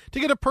Guide to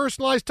get a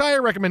personalized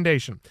tire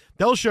recommendation.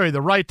 They'll show you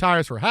the right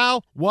tires for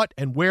how, what,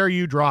 and where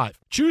you drive.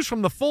 Choose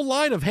from the full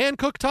line of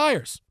hand-cooked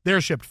tires.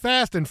 They're shipped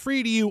fast and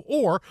free to you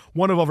or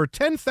one of over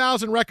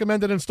 10,000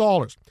 recommended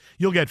installers.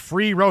 You'll get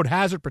free road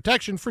hazard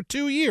protection for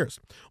 2 years.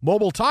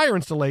 Mobile tire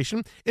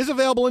installation is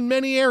available in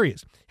many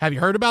areas. Have you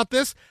heard about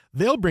this?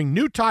 They'll bring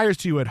new tires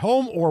to you at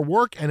home or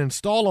work and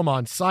install them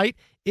on site.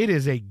 It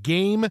is a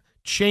game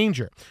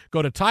changer.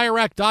 Go to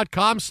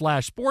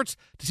TireRack.com/sports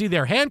to see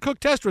their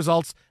hand-cooked test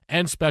results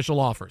and special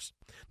offers.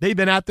 They've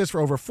been at this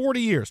for over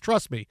 40 years.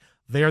 Trust me,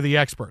 they're the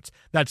experts.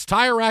 That's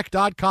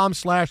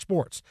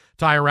TireRack.com/sports.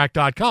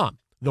 TireRack.com,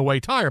 the way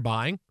tire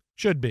buying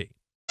should be.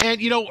 And,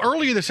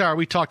 earlier this hour,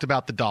 we talked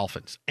about the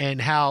Dolphins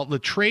and how the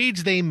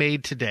trades they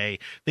made today,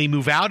 they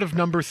move out of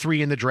number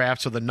 3 in the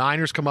draft, so the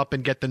Niners come up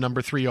and get the number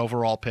 3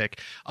 overall pick.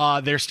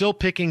 They're still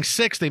picking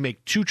 6. They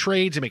make 2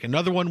 trades. They make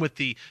another one with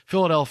the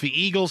Philadelphia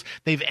Eagles.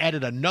 They've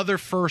added another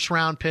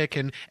first-round pick,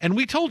 and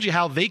we told you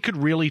how they could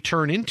really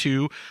turn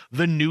into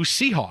the new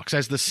Seahawks,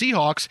 as the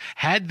Seahawks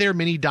had their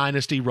mini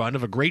dynasty run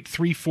of a great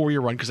 3-4 year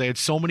run because they had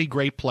so many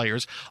great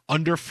players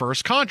under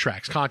first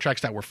contracts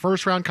that were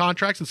first-round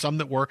contracts and some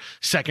that were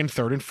second,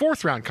 third, and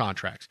fourth-round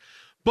contracts.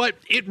 But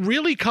it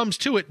really comes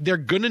to it, they're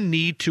going to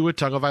need Tua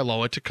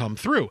Tagovailoa to come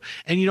through.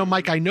 And,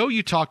 Mike, I know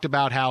you talked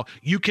about how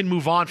you can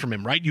move on from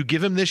him, right? You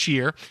give him this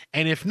year,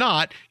 and if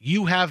not,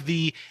 you have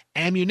the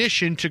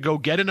ammunition to go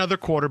get another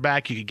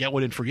quarterback. You can get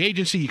one in free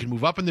agency. You can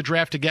move up in the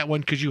draft to get one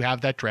because you have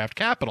that draft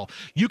capital.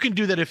 You can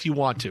do that if you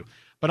want to.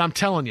 But I'm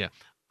telling you,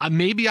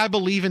 maybe I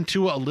believe in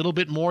Tua a little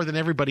bit more than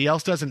everybody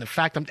else does. And the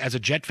fact, as a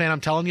Jet fan, I'm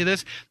telling you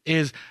this,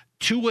 is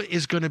Tua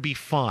is going to be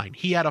fine.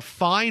 He had a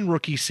fine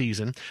rookie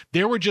season.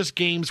 There were just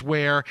games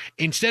where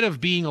instead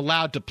of being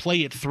allowed to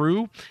play it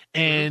through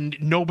and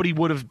nobody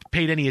would have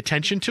paid any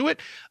attention to it,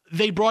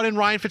 they brought in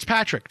Ryan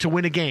Fitzpatrick to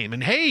win a game.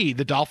 And hey,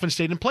 the Dolphins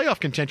stayed in playoff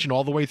contention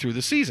all the way through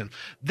the season.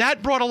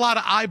 That brought a lot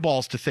of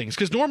eyeballs to things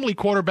because normally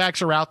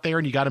quarterbacks are out there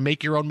and you got to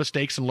make your own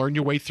mistakes and learn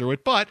your way through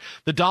it. But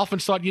the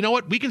Dolphins thought, you know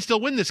what? We can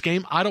still win this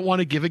game. I don't want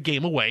to give a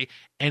game away.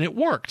 And it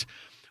worked.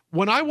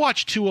 When I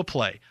watched Tua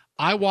play,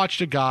 I watched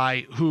a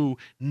guy who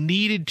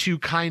needed to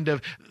kind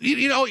of,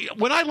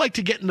 when I like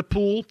to get in the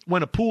pool,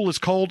 when a pool is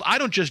cold, I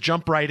don't just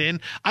jump right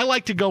in. I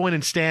like to go in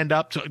and stand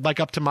up to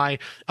up to my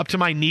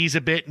knees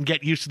a bit and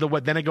get used to the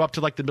wet. Then I go up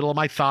to like the middle of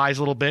my thighs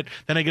a little bit.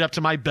 Then I get up to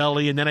my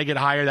belly and then I get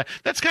higher.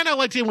 That's kind of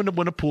like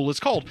when a pool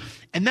is cold.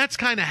 And that's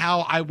kind of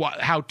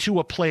how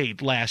Tua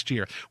played last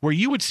year, where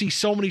you would see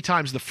so many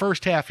times the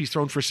first half he's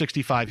thrown for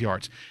 65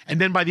 yards. And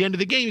then by the end of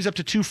the game, he's up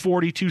to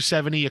 240,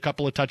 270, a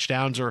couple of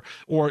touchdowns or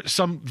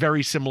some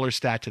very similar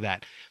stat to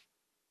that.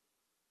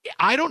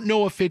 I don't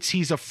know if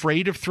he's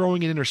afraid of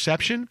throwing an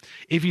interception,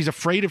 if he's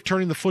afraid of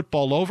turning the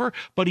football over,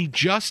 but he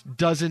just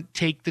doesn't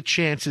take the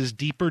chances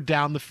deeper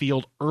down the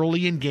field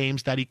early in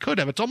games that he could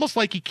have. It's almost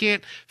like he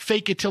can't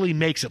fake it till he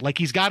makes it. Like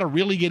he's got to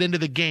really get into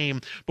the game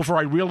before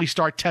I really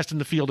start testing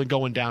the field and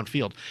going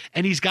downfield.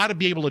 And he's got to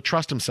be able to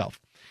trust himself.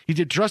 He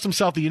did trust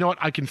himself that, you know what,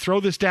 I can throw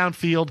this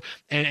downfield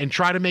and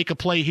try to make a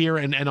play here,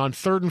 and on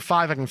 3rd and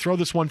 5, I can throw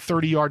this one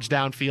 30 yards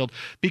downfield,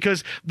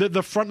 because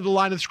the front of the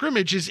line of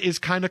scrimmage is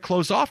kind of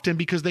closed off to him,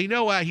 because they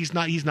know he's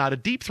not a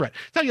deep threat.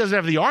 It's not he doesn't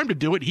have the arm to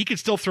do it. He can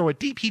still throw it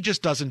deep. He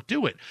just doesn't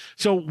do it.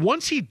 So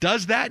once he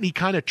does that and he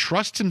kind of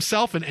trusts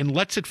himself and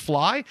lets it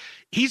fly,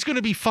 he's going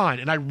to be fine.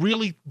 And I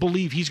really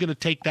believe he's going to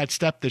take that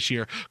step this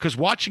year, because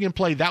watching him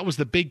play, that was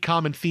the big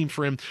common theme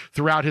for him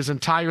throughout his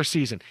entire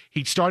season.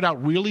 He'd start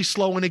out really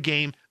slow in a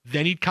game,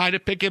 then he'd kind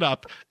of pick it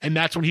up, and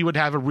that's when he would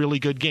have a really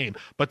good game.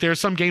 But there's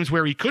some games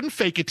where he couldn't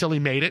fake it till he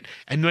made it,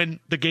 and when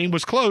the game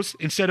was close,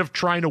 instead of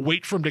trying to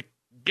wait for him to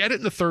get it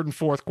in the 3rd and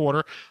 4th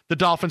quarter, the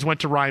Dolphins went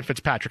to Ryan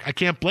Fitzpatrick. I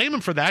can't blame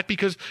him for that,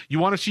 because you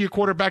want to see your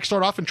quarterback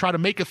start off and try to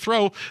make a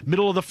throw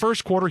middle of the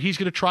 1st quarter. He's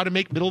going to try to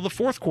make middle of the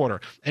 4th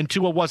quarter, and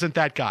Tua wasn't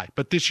that guy.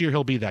 But this year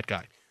he'll be that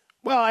guy.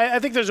 Well, I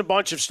think there's a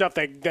bunch of stuff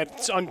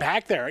that's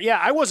unpacked there. Yeah,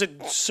 I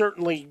wasn't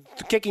certainly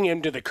kicking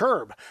him to the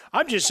curb.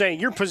 I'm just saying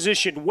you're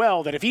positioned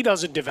well that if he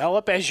doesn't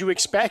develop as you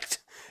expect,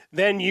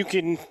 then you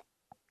can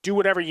do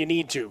whatever you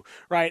need to,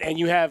 right? And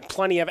you have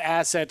plenty of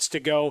assets to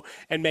go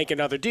and make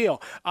another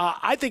deal.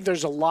 I think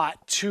there's a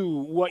lot to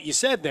what you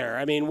said there.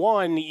 I mean,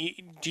 one,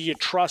 do you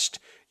trust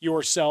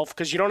yourself?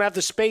 Because you don't have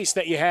the space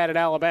that you had at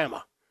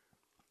Alabama,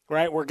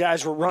 right? Where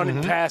guys were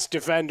running past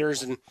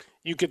defenders and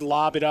you could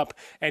lob it up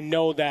and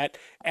know that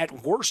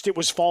at worst it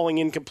was falling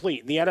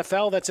incomplete. In the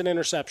NFL, that's an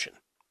interception,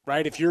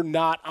 right? If you're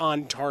not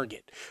on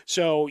target.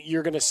 So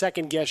you're going to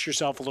second guess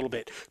yourself a little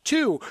bit.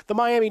 2, the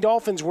Miami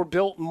Dolphins were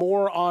built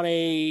more on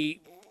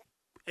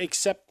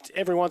except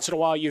every once in a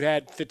while you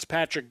had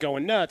Fitzpatrick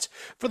going nuts.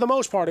 For the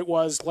most part, it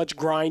was let's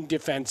grind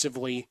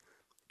defensively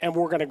and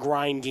we're going to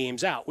grind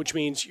games out, which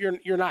means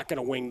you're not going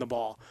to wing the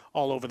ball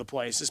all over the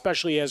place,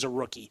 especially as a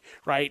rookie,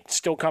 right?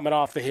 Still coming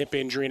off the hip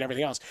injury and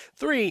everything else.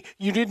 3,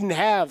 you didn't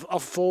have a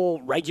full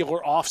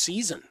regular off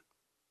season,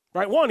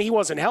 right? 1, he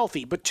wasn't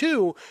healthy, but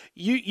 2,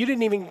 you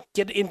didn't even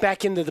get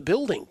back into the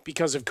building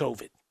because of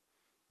COVID,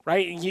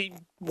 right?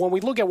 When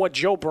we look at what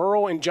Joe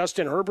Burrow and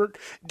Justin Herbert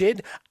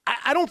did,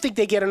 I don't think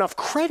they get enough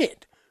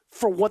credit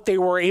for what they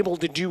were able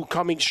to do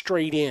coming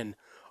straight in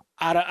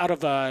out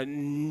of a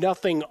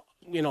nothing,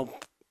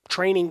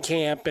 training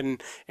camp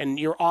and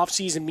your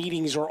off-season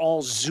meetings are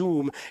all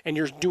Zoom and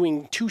you're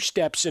doing 2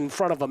 steps in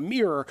front of a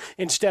mirror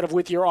instead of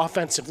with your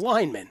offensive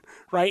linemen,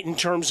 right? In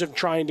terms of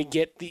trying to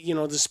get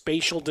the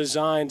spatial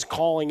designs,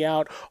 calling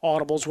out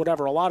audibles,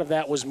 whatever. A lot of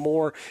that was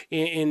more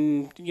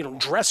in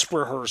dress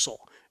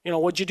rehearsal.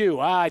 What'd you do?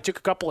 I took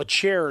a couple of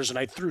chairs and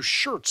I threw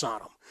shirts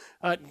on them.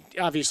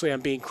 Obviously, I'm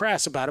being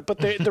crass about it, but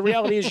the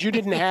reality is you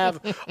didn't have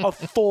a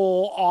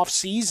full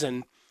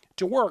off-season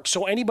to work.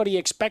 So anybody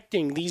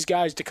expecting these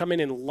guys to come in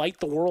and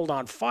light the world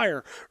on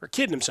fire are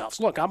kidding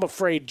themselves. Look, I'm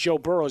afraid Joe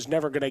Burrow is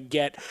never going to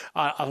get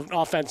an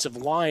offensive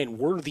line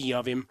worthy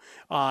of him.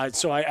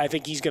 So I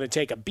think he's going to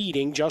take a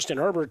beating. Justin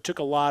Herbert took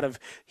a lot of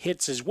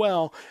hits as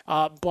well,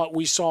 but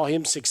we saw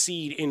him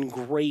succeed in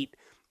great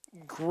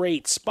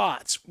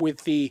spots.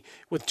 With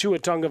Tua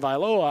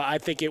Tagovailoa, I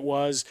think it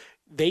was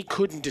they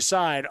couldn't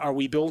decide, are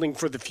we building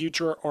for the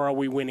future or are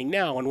we winning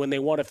now? And when they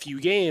won a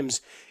few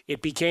games,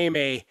 it became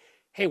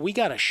hey, we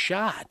got a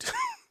shot.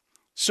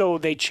 So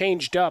they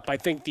changed up, I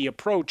think, the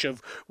approach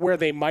of where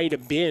they might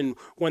have been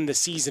when the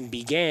season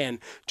began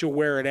to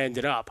where it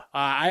ended up.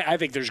 I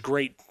think there's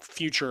great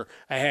future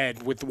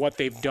ahead with what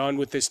they've done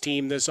with this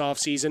team this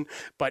offseason,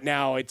 but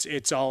now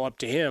it's all up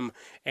to him,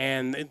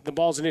 and the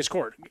ball's in his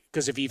court.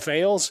 Because if he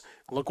fails,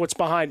 look what's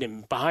behind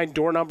him. Behind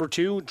door number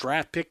 2,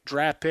 draft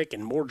pick,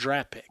 and more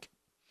draft pick.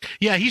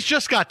 Yeah, he's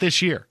just got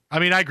this year. I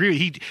mean, I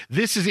agree.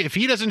 If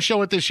he doesn't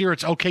show it this year,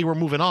 it's okay. We're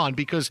moving on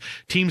because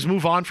teams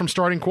move on from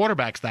starting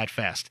quarterbacks that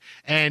fast.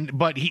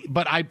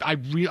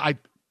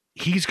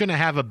 He's going to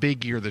have a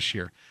big year this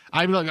year.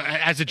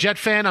 As a Jet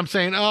fan, I'm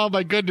saying, oh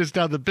my goodness,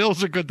 now the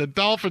Bills are good, the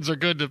Dolphins are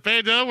good,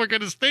 we're going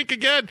to stink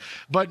again.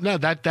 But no,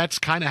 that's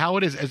kind of how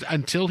it is.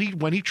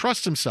 When he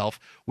trusts himself,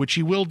 which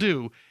he will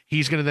do,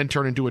 he's going to then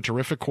turn into a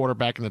terrific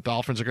quarterback, and the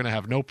Dolphins are going to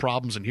have no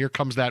problems. And here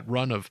comes that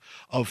run of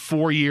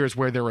 4 years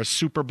where they're a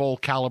Super Bowl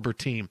caliber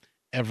team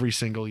every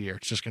single year.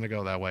 It's just going to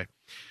go that way.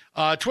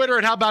 Twitter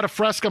at How About a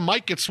Fresca.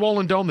 Mike at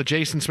Swollen Dome, the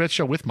Jason Smith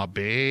Show with my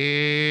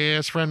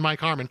best friend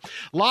Mike Harmon.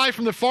 Live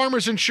from the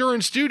Farmers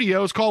Insurance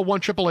Studios. Call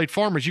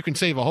 1-888-FARMERS. You can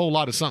save a whole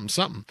lot of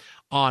something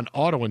on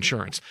auto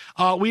insurance.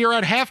 We are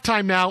at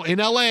halftime now in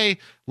L.A.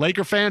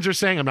 Laker fans are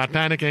saying, I'm not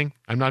panicking.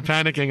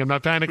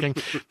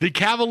 The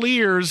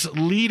Cavaliers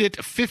lead it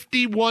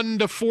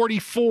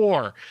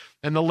 51-44.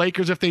 And the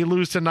Lakers, if they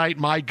lose tonight,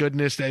 my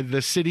goodness,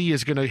 the city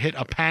is going to hit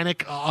a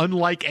panic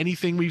unlike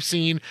anything we've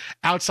seen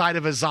outside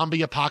of a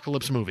zombie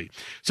apocalypse movie.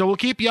 So we'll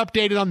keep you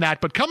updated on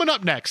that. But coming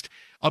up next,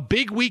 a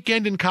big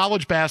weekend in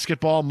college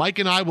basketball. Mike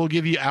and I will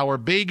give you our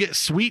big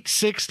Sweet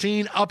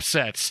 16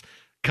 upsets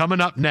coming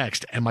up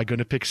next. Am I going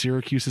to pick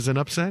Syracuse as an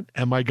upset?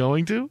 Am I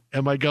going to?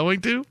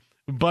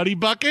 Buddy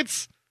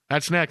Buckets?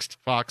 That's next,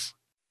 Fox.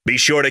 Be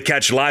sure to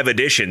catch live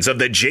editions of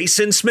The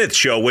Jason Smith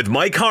Show with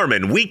Mike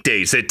Harmon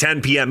weekdays at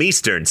 10 p.m.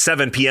 Eastern,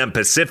 7 p.m.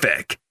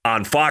 Pacific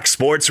on Fox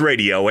Sports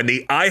Radio and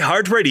the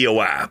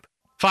iHeartRadio app.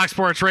 Fox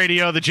Sports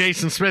Radio, The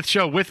Jason Smith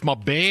Show with my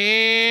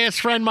best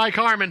friend Mike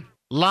Harmon,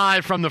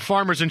 live from the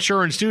Farmers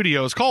Insurance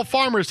Studios. Call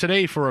Farmers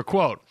today for a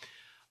quote.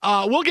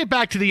 We'll get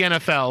back to the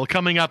NFL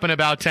coming up in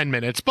about 10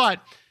 minutes, but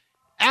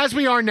as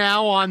we are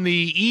now on the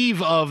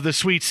eve of the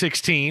Sweet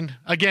 16,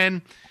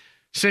 again,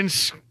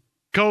 since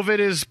COVID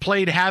has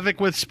played havoc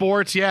with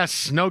sports.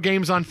 Yes, no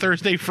games on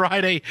Thursday,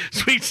 Friday.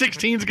 Sweet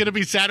 16 is going to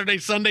be Saturday,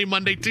 Sunday,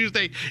 Monday,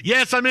 Tuesday.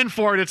 Yes, I'm in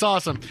for it. It's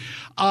awesome.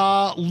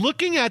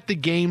 Looking at the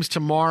games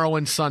tomorrow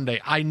and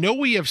Sunday, I know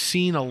we have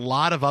seen a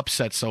lot of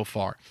upsets so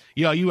far.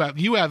 You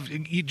have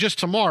just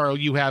tomorrow,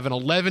 you have an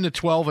 11, a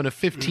 12, and a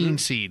 15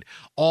 seed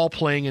all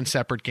playing in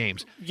separate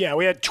games. Yeah,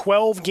 we had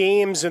 12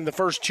 games in the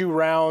first two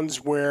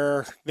rounds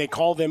where they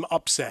call them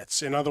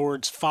upsets. In other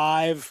words,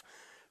 five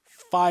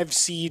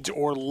seeds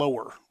or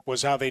lower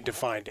was how they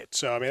defined it.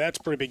 So, I mean, that's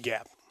a pretty big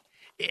gap.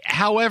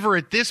 However,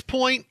 at this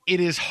point,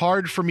 it is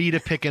hard for me to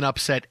pick an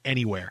upset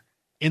anywhere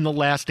in the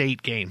last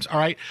 8 games. All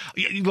right?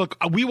 Look,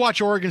 we watch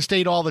Oregon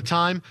State all the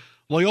time.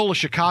 Loyola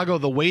Chicago,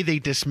 the way they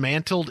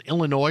dismantled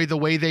Illinois the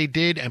way they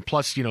did, and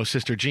plus,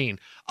 Sister Jean.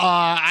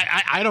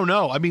 I don't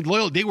know. I mean,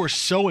 Loyola, they were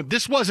so –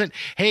 this wasn't,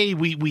 hey,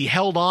 we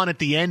held on at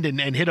the end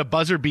and hit a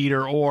buzzer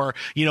beater or,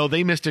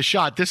 they missed a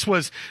shot. This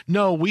was,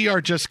 no, we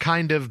are just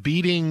kind of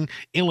beating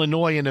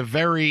Illinois in a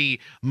very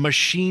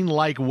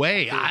machine-like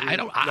way.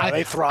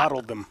 They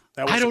throttled them.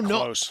 That was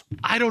close.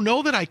 I don't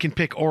know that I can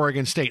pick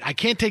Oregon State. I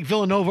can't take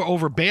Villanova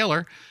over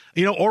Baylor.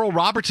 Oral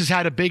Roberts has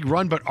had a big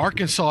run, but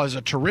Arkansas is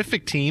a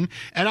terrific team.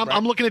 And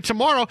I'm looking at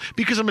tomorrow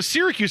because I'm a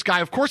Syracuse guy.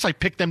 Of course, I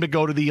picked them to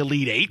go to the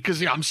Elite Eight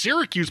because I'm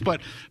Syracuse.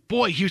 But,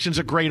 boy, Houston's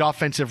a great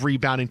offensive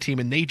rebounding team,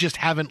 and they just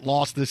haven't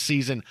lost this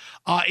season.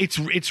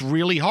 It's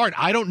really hard.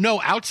 I don't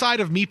know. Outside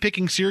of me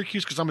picking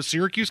Syracuse because I'm a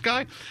Syracuse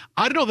guy,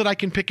 I don't know that I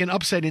can pick an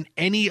upset in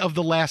any of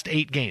the last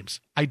 8 games.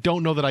 I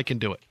don't know that I can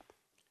do it.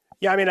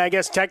 Yeah, I mean, I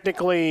guess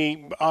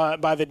technically,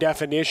 by the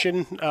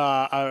definition,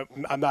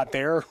 I'm not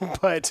there.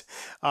 But,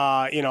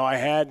 I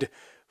had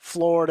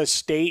Florida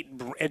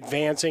State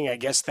advancing. I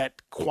guess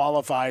that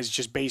qualifies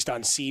just based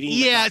on seeding.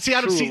 Yeah, see,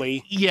 I don't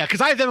see. Yeah,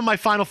 because I have them in my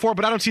Final Four,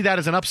 but I don't see that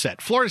as an upset.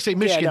 Florida State,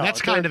 Michigan,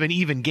 that's kind of an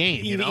even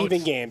game.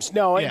 Even games.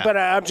 No, but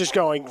I'm just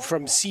going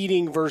from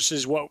seeding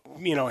versus what,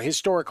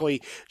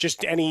 historically,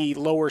 just any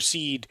lower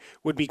seed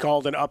would be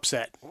called an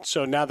upset.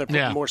 So now they're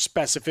putting more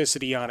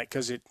specificity on it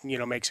because it,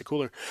 makes it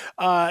cooler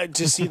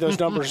to see those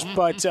numbers.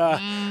 But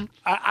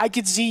I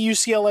could see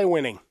UCLA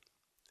winning.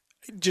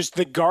 Just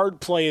the guard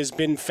play has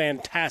been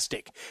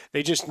fantastic.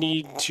 They just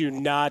need to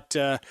not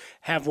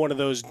have one of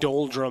those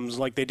doldrums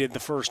like they did the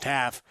first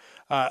half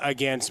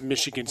against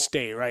Michigan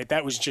State, right?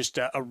 That was just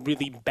a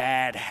really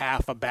bad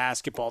half of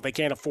basketball. They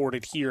can't afford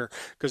it here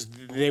because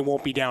they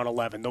won't be down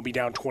 11. They'll be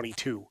down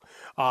 22.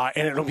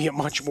 And it'll be a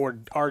much more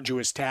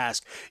arduous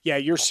task. Yeah,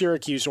 your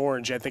Syracuse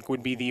Orange, I think,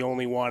 would be the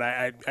only one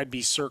I'd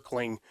be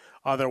circling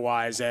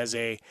otherwise as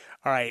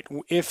all right,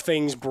 if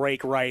things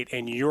break right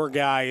and your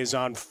guy is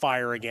on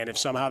fire again, if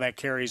somehow that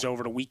carries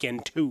over to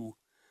weekend 2,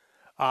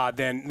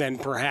 then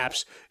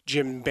perhaps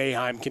Jim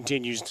Boeheim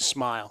continues to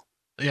smile.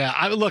 Yeah,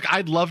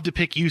 I'd love to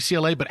pick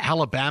UCLA, but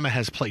Alabama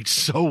has played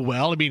so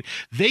well. I mean,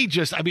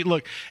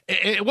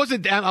 it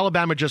wasn't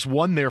Alabama just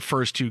won their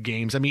first 2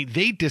 games. I mean,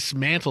 they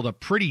dismantled a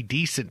pretty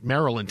decent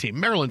Maryland team.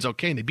 Maryland's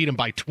okay, and they beat them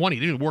by 20.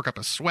 They didn't work up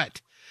a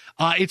sweat.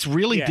 It's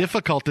really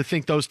difficult to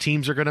think those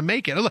teams are going to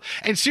make it.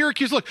 And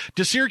Syracuse,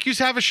 does Syracuse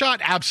have a shot?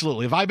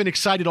 Absolutely. Have I been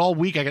excited all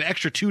week? I got an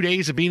extra 2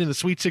 days of being in the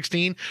Sweet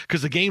 16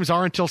 because the games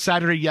are until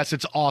Saturday. Yes,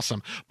 it's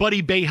awesome.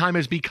 Buddy Boeheim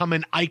has become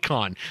an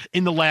icon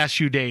in the last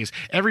few days.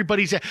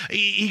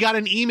 He got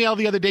an email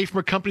the other day from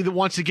a company that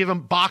wants to give him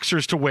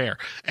boxers to wear.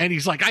 And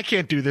he's like, I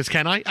can't do this,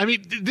 can I? I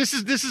mean, this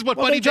is what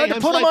Buddy Boeheim's life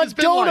has been like. They tried to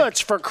put him on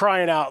donuts for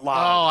crying out loud.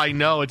 Oh, I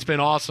know. It's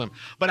been awesome.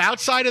 But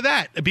outside of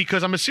that,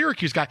 because I'm a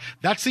Syracuse guy,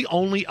 that's the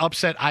only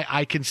upset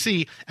I can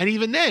see. And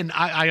even then,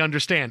 I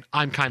understand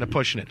I'm kind of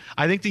pushing it.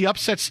 I think the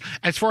upsets,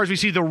 as far as we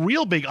see, the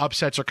real big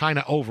upsets are kind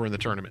of over in the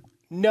tournament.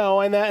 No,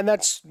 and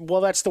that's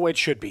the way it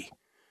should be.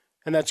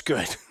 And that's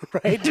good,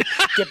 right?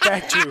 Get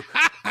back to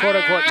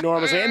quote-unquote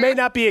normalcy. It may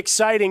not be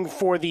exciting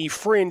for the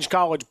fringe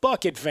college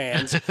bucket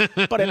fans,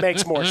 but it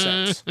makes more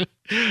sense.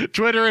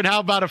 Twitter and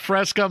how about a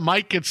Fresca?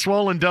 Mike gets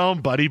swollen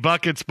dome. Buddy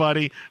buckets,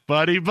 buddy.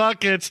 Buddy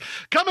buckets.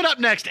 Coming up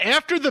next,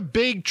 after the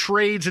big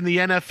trades in the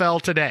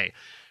NFL today,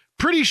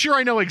 pretty sure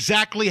I know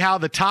exactly how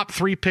the top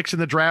 3 picks in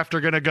the draft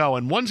are going to go,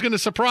 and one's going to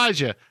surprise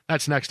you.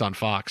 That's next on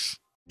Fox.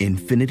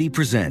 Infinity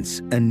presents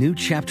a new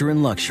chapter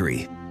in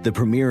luxury, the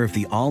premiere of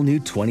the all-new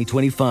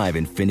 2025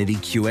 Infinity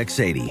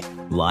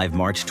QX80, live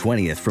March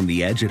 20th from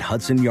the Edge at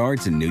Hudson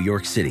Yards in New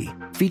York City,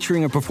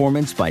 featuring a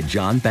performance by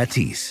John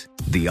Batiste.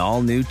 The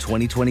all-new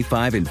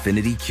 2025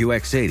 Infinity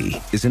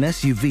QX80 is an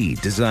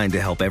SUV designed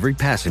to help every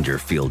passenger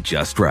feel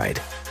just right.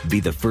 Be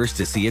the first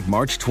to see it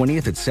March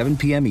 20th at 7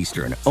 p.m.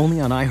 Eastern,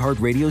 only on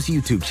iHeartRadio's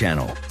YouTube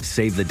channel.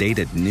 Save the date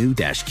at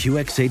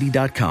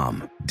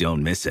new-QX80.com.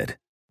 Don't miss it.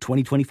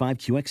 2025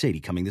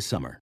 QX80 coming this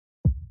summer.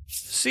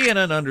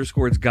 CNN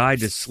Underscored's Guide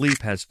to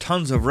Sleep has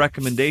tons of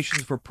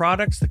recommendations for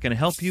products that can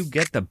help you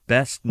get the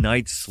best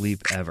night's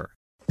sleep ever.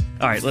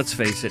 All right, let's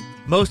face it,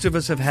 most of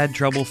us have had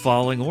trouble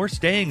falling or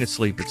staying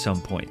asleep at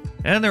some point,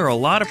 and there are a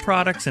lot of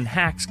products and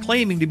hacks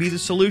claiming to be the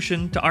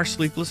solution to our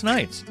sleepless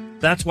nights.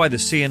 That's why the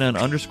CNN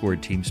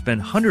Underscored team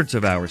spend hundreds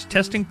of hours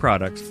testing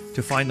products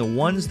to find the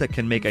ones that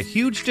can make a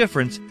huge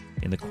difference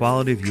in the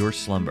quality of your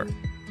slumber.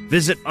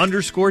 Visit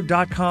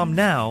underscored.com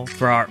now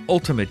for our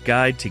ultimate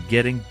guide to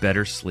getting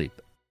better sleep.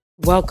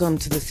 Welcome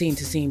to the Scene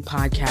to Scene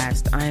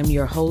podcast. I am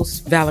your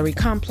host, Valerie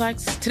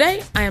Complex.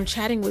 Today, I am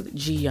chatting with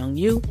Ji Young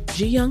Yoo.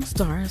 Ji Young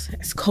stars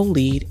as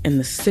co-lead in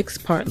the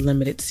 6-part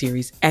limited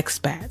series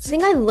Expats. I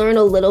think I learn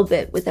a little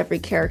bit with every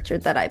character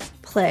that I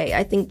play.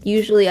 I think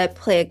usually I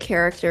play a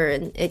character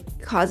and it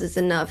causes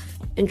enough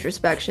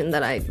introspection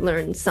that I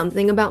learn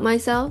something about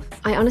myself.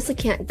 I honestly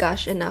can't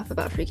gush enough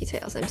about Freaky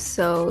Tales. I'm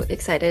so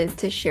excited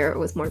to share it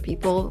with more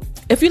people.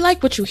 If you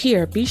like what you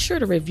hear, be sure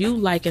to review,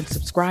 like, and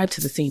subscribe to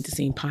the Scene to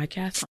Scene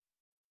podcast.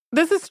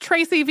 This is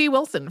Tracy V.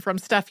 Wilson from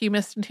Stuff You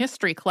Missed in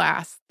History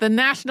class. The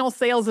national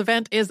sales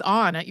event is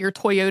on at your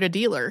Toyota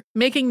dealer,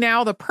 making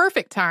now the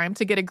perfect time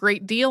to get a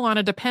great deal on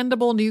a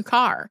dependable new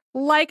car.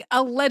 Like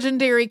a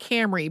legendary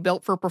Camry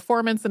built for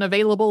performance and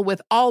available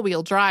with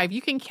all-wheel drive,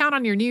 you can count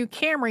on your new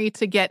Camry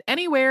to get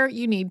anywhere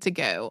you need to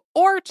go.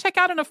 Or check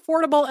out an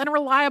affordable and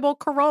reliable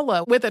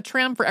Corolla with a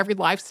trim for every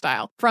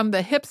lifestyle. From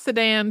the hip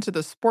sedan to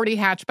the sporty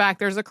hatchback,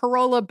 there's a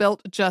Corolla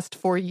built just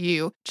for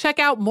you. Check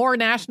out more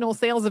national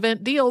sales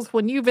event deals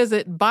when you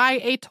visit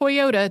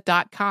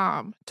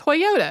buyatoyota.com.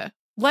 Toyota,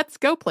 let's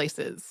go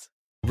places.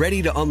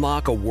 Ready to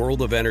unlock a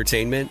world of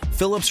entertainment?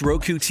 Philips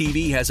Roku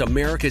TV has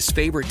America's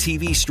favorite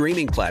TV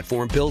streaming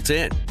platform built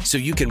in, so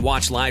you can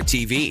watch live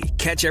TV,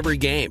 catch every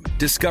game,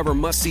 discover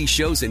must-see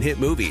shows and hit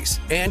movies,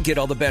 and get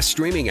all the best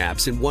streaming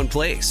apps in one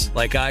place,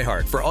 like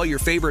iHeart for all your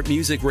favorite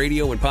music,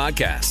 radio, and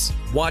podcasts.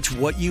 Watch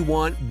what you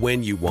want,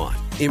 when you want.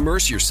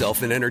 Immerse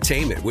yourself in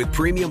entertainment with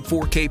premium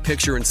 4K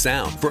picture and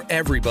sound for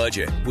every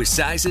budget, with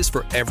sizes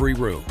for every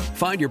room.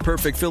 Find your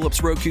perfect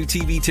Philips Roku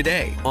TV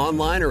today,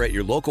 online or at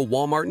your local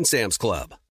Walmart and Sam's Club.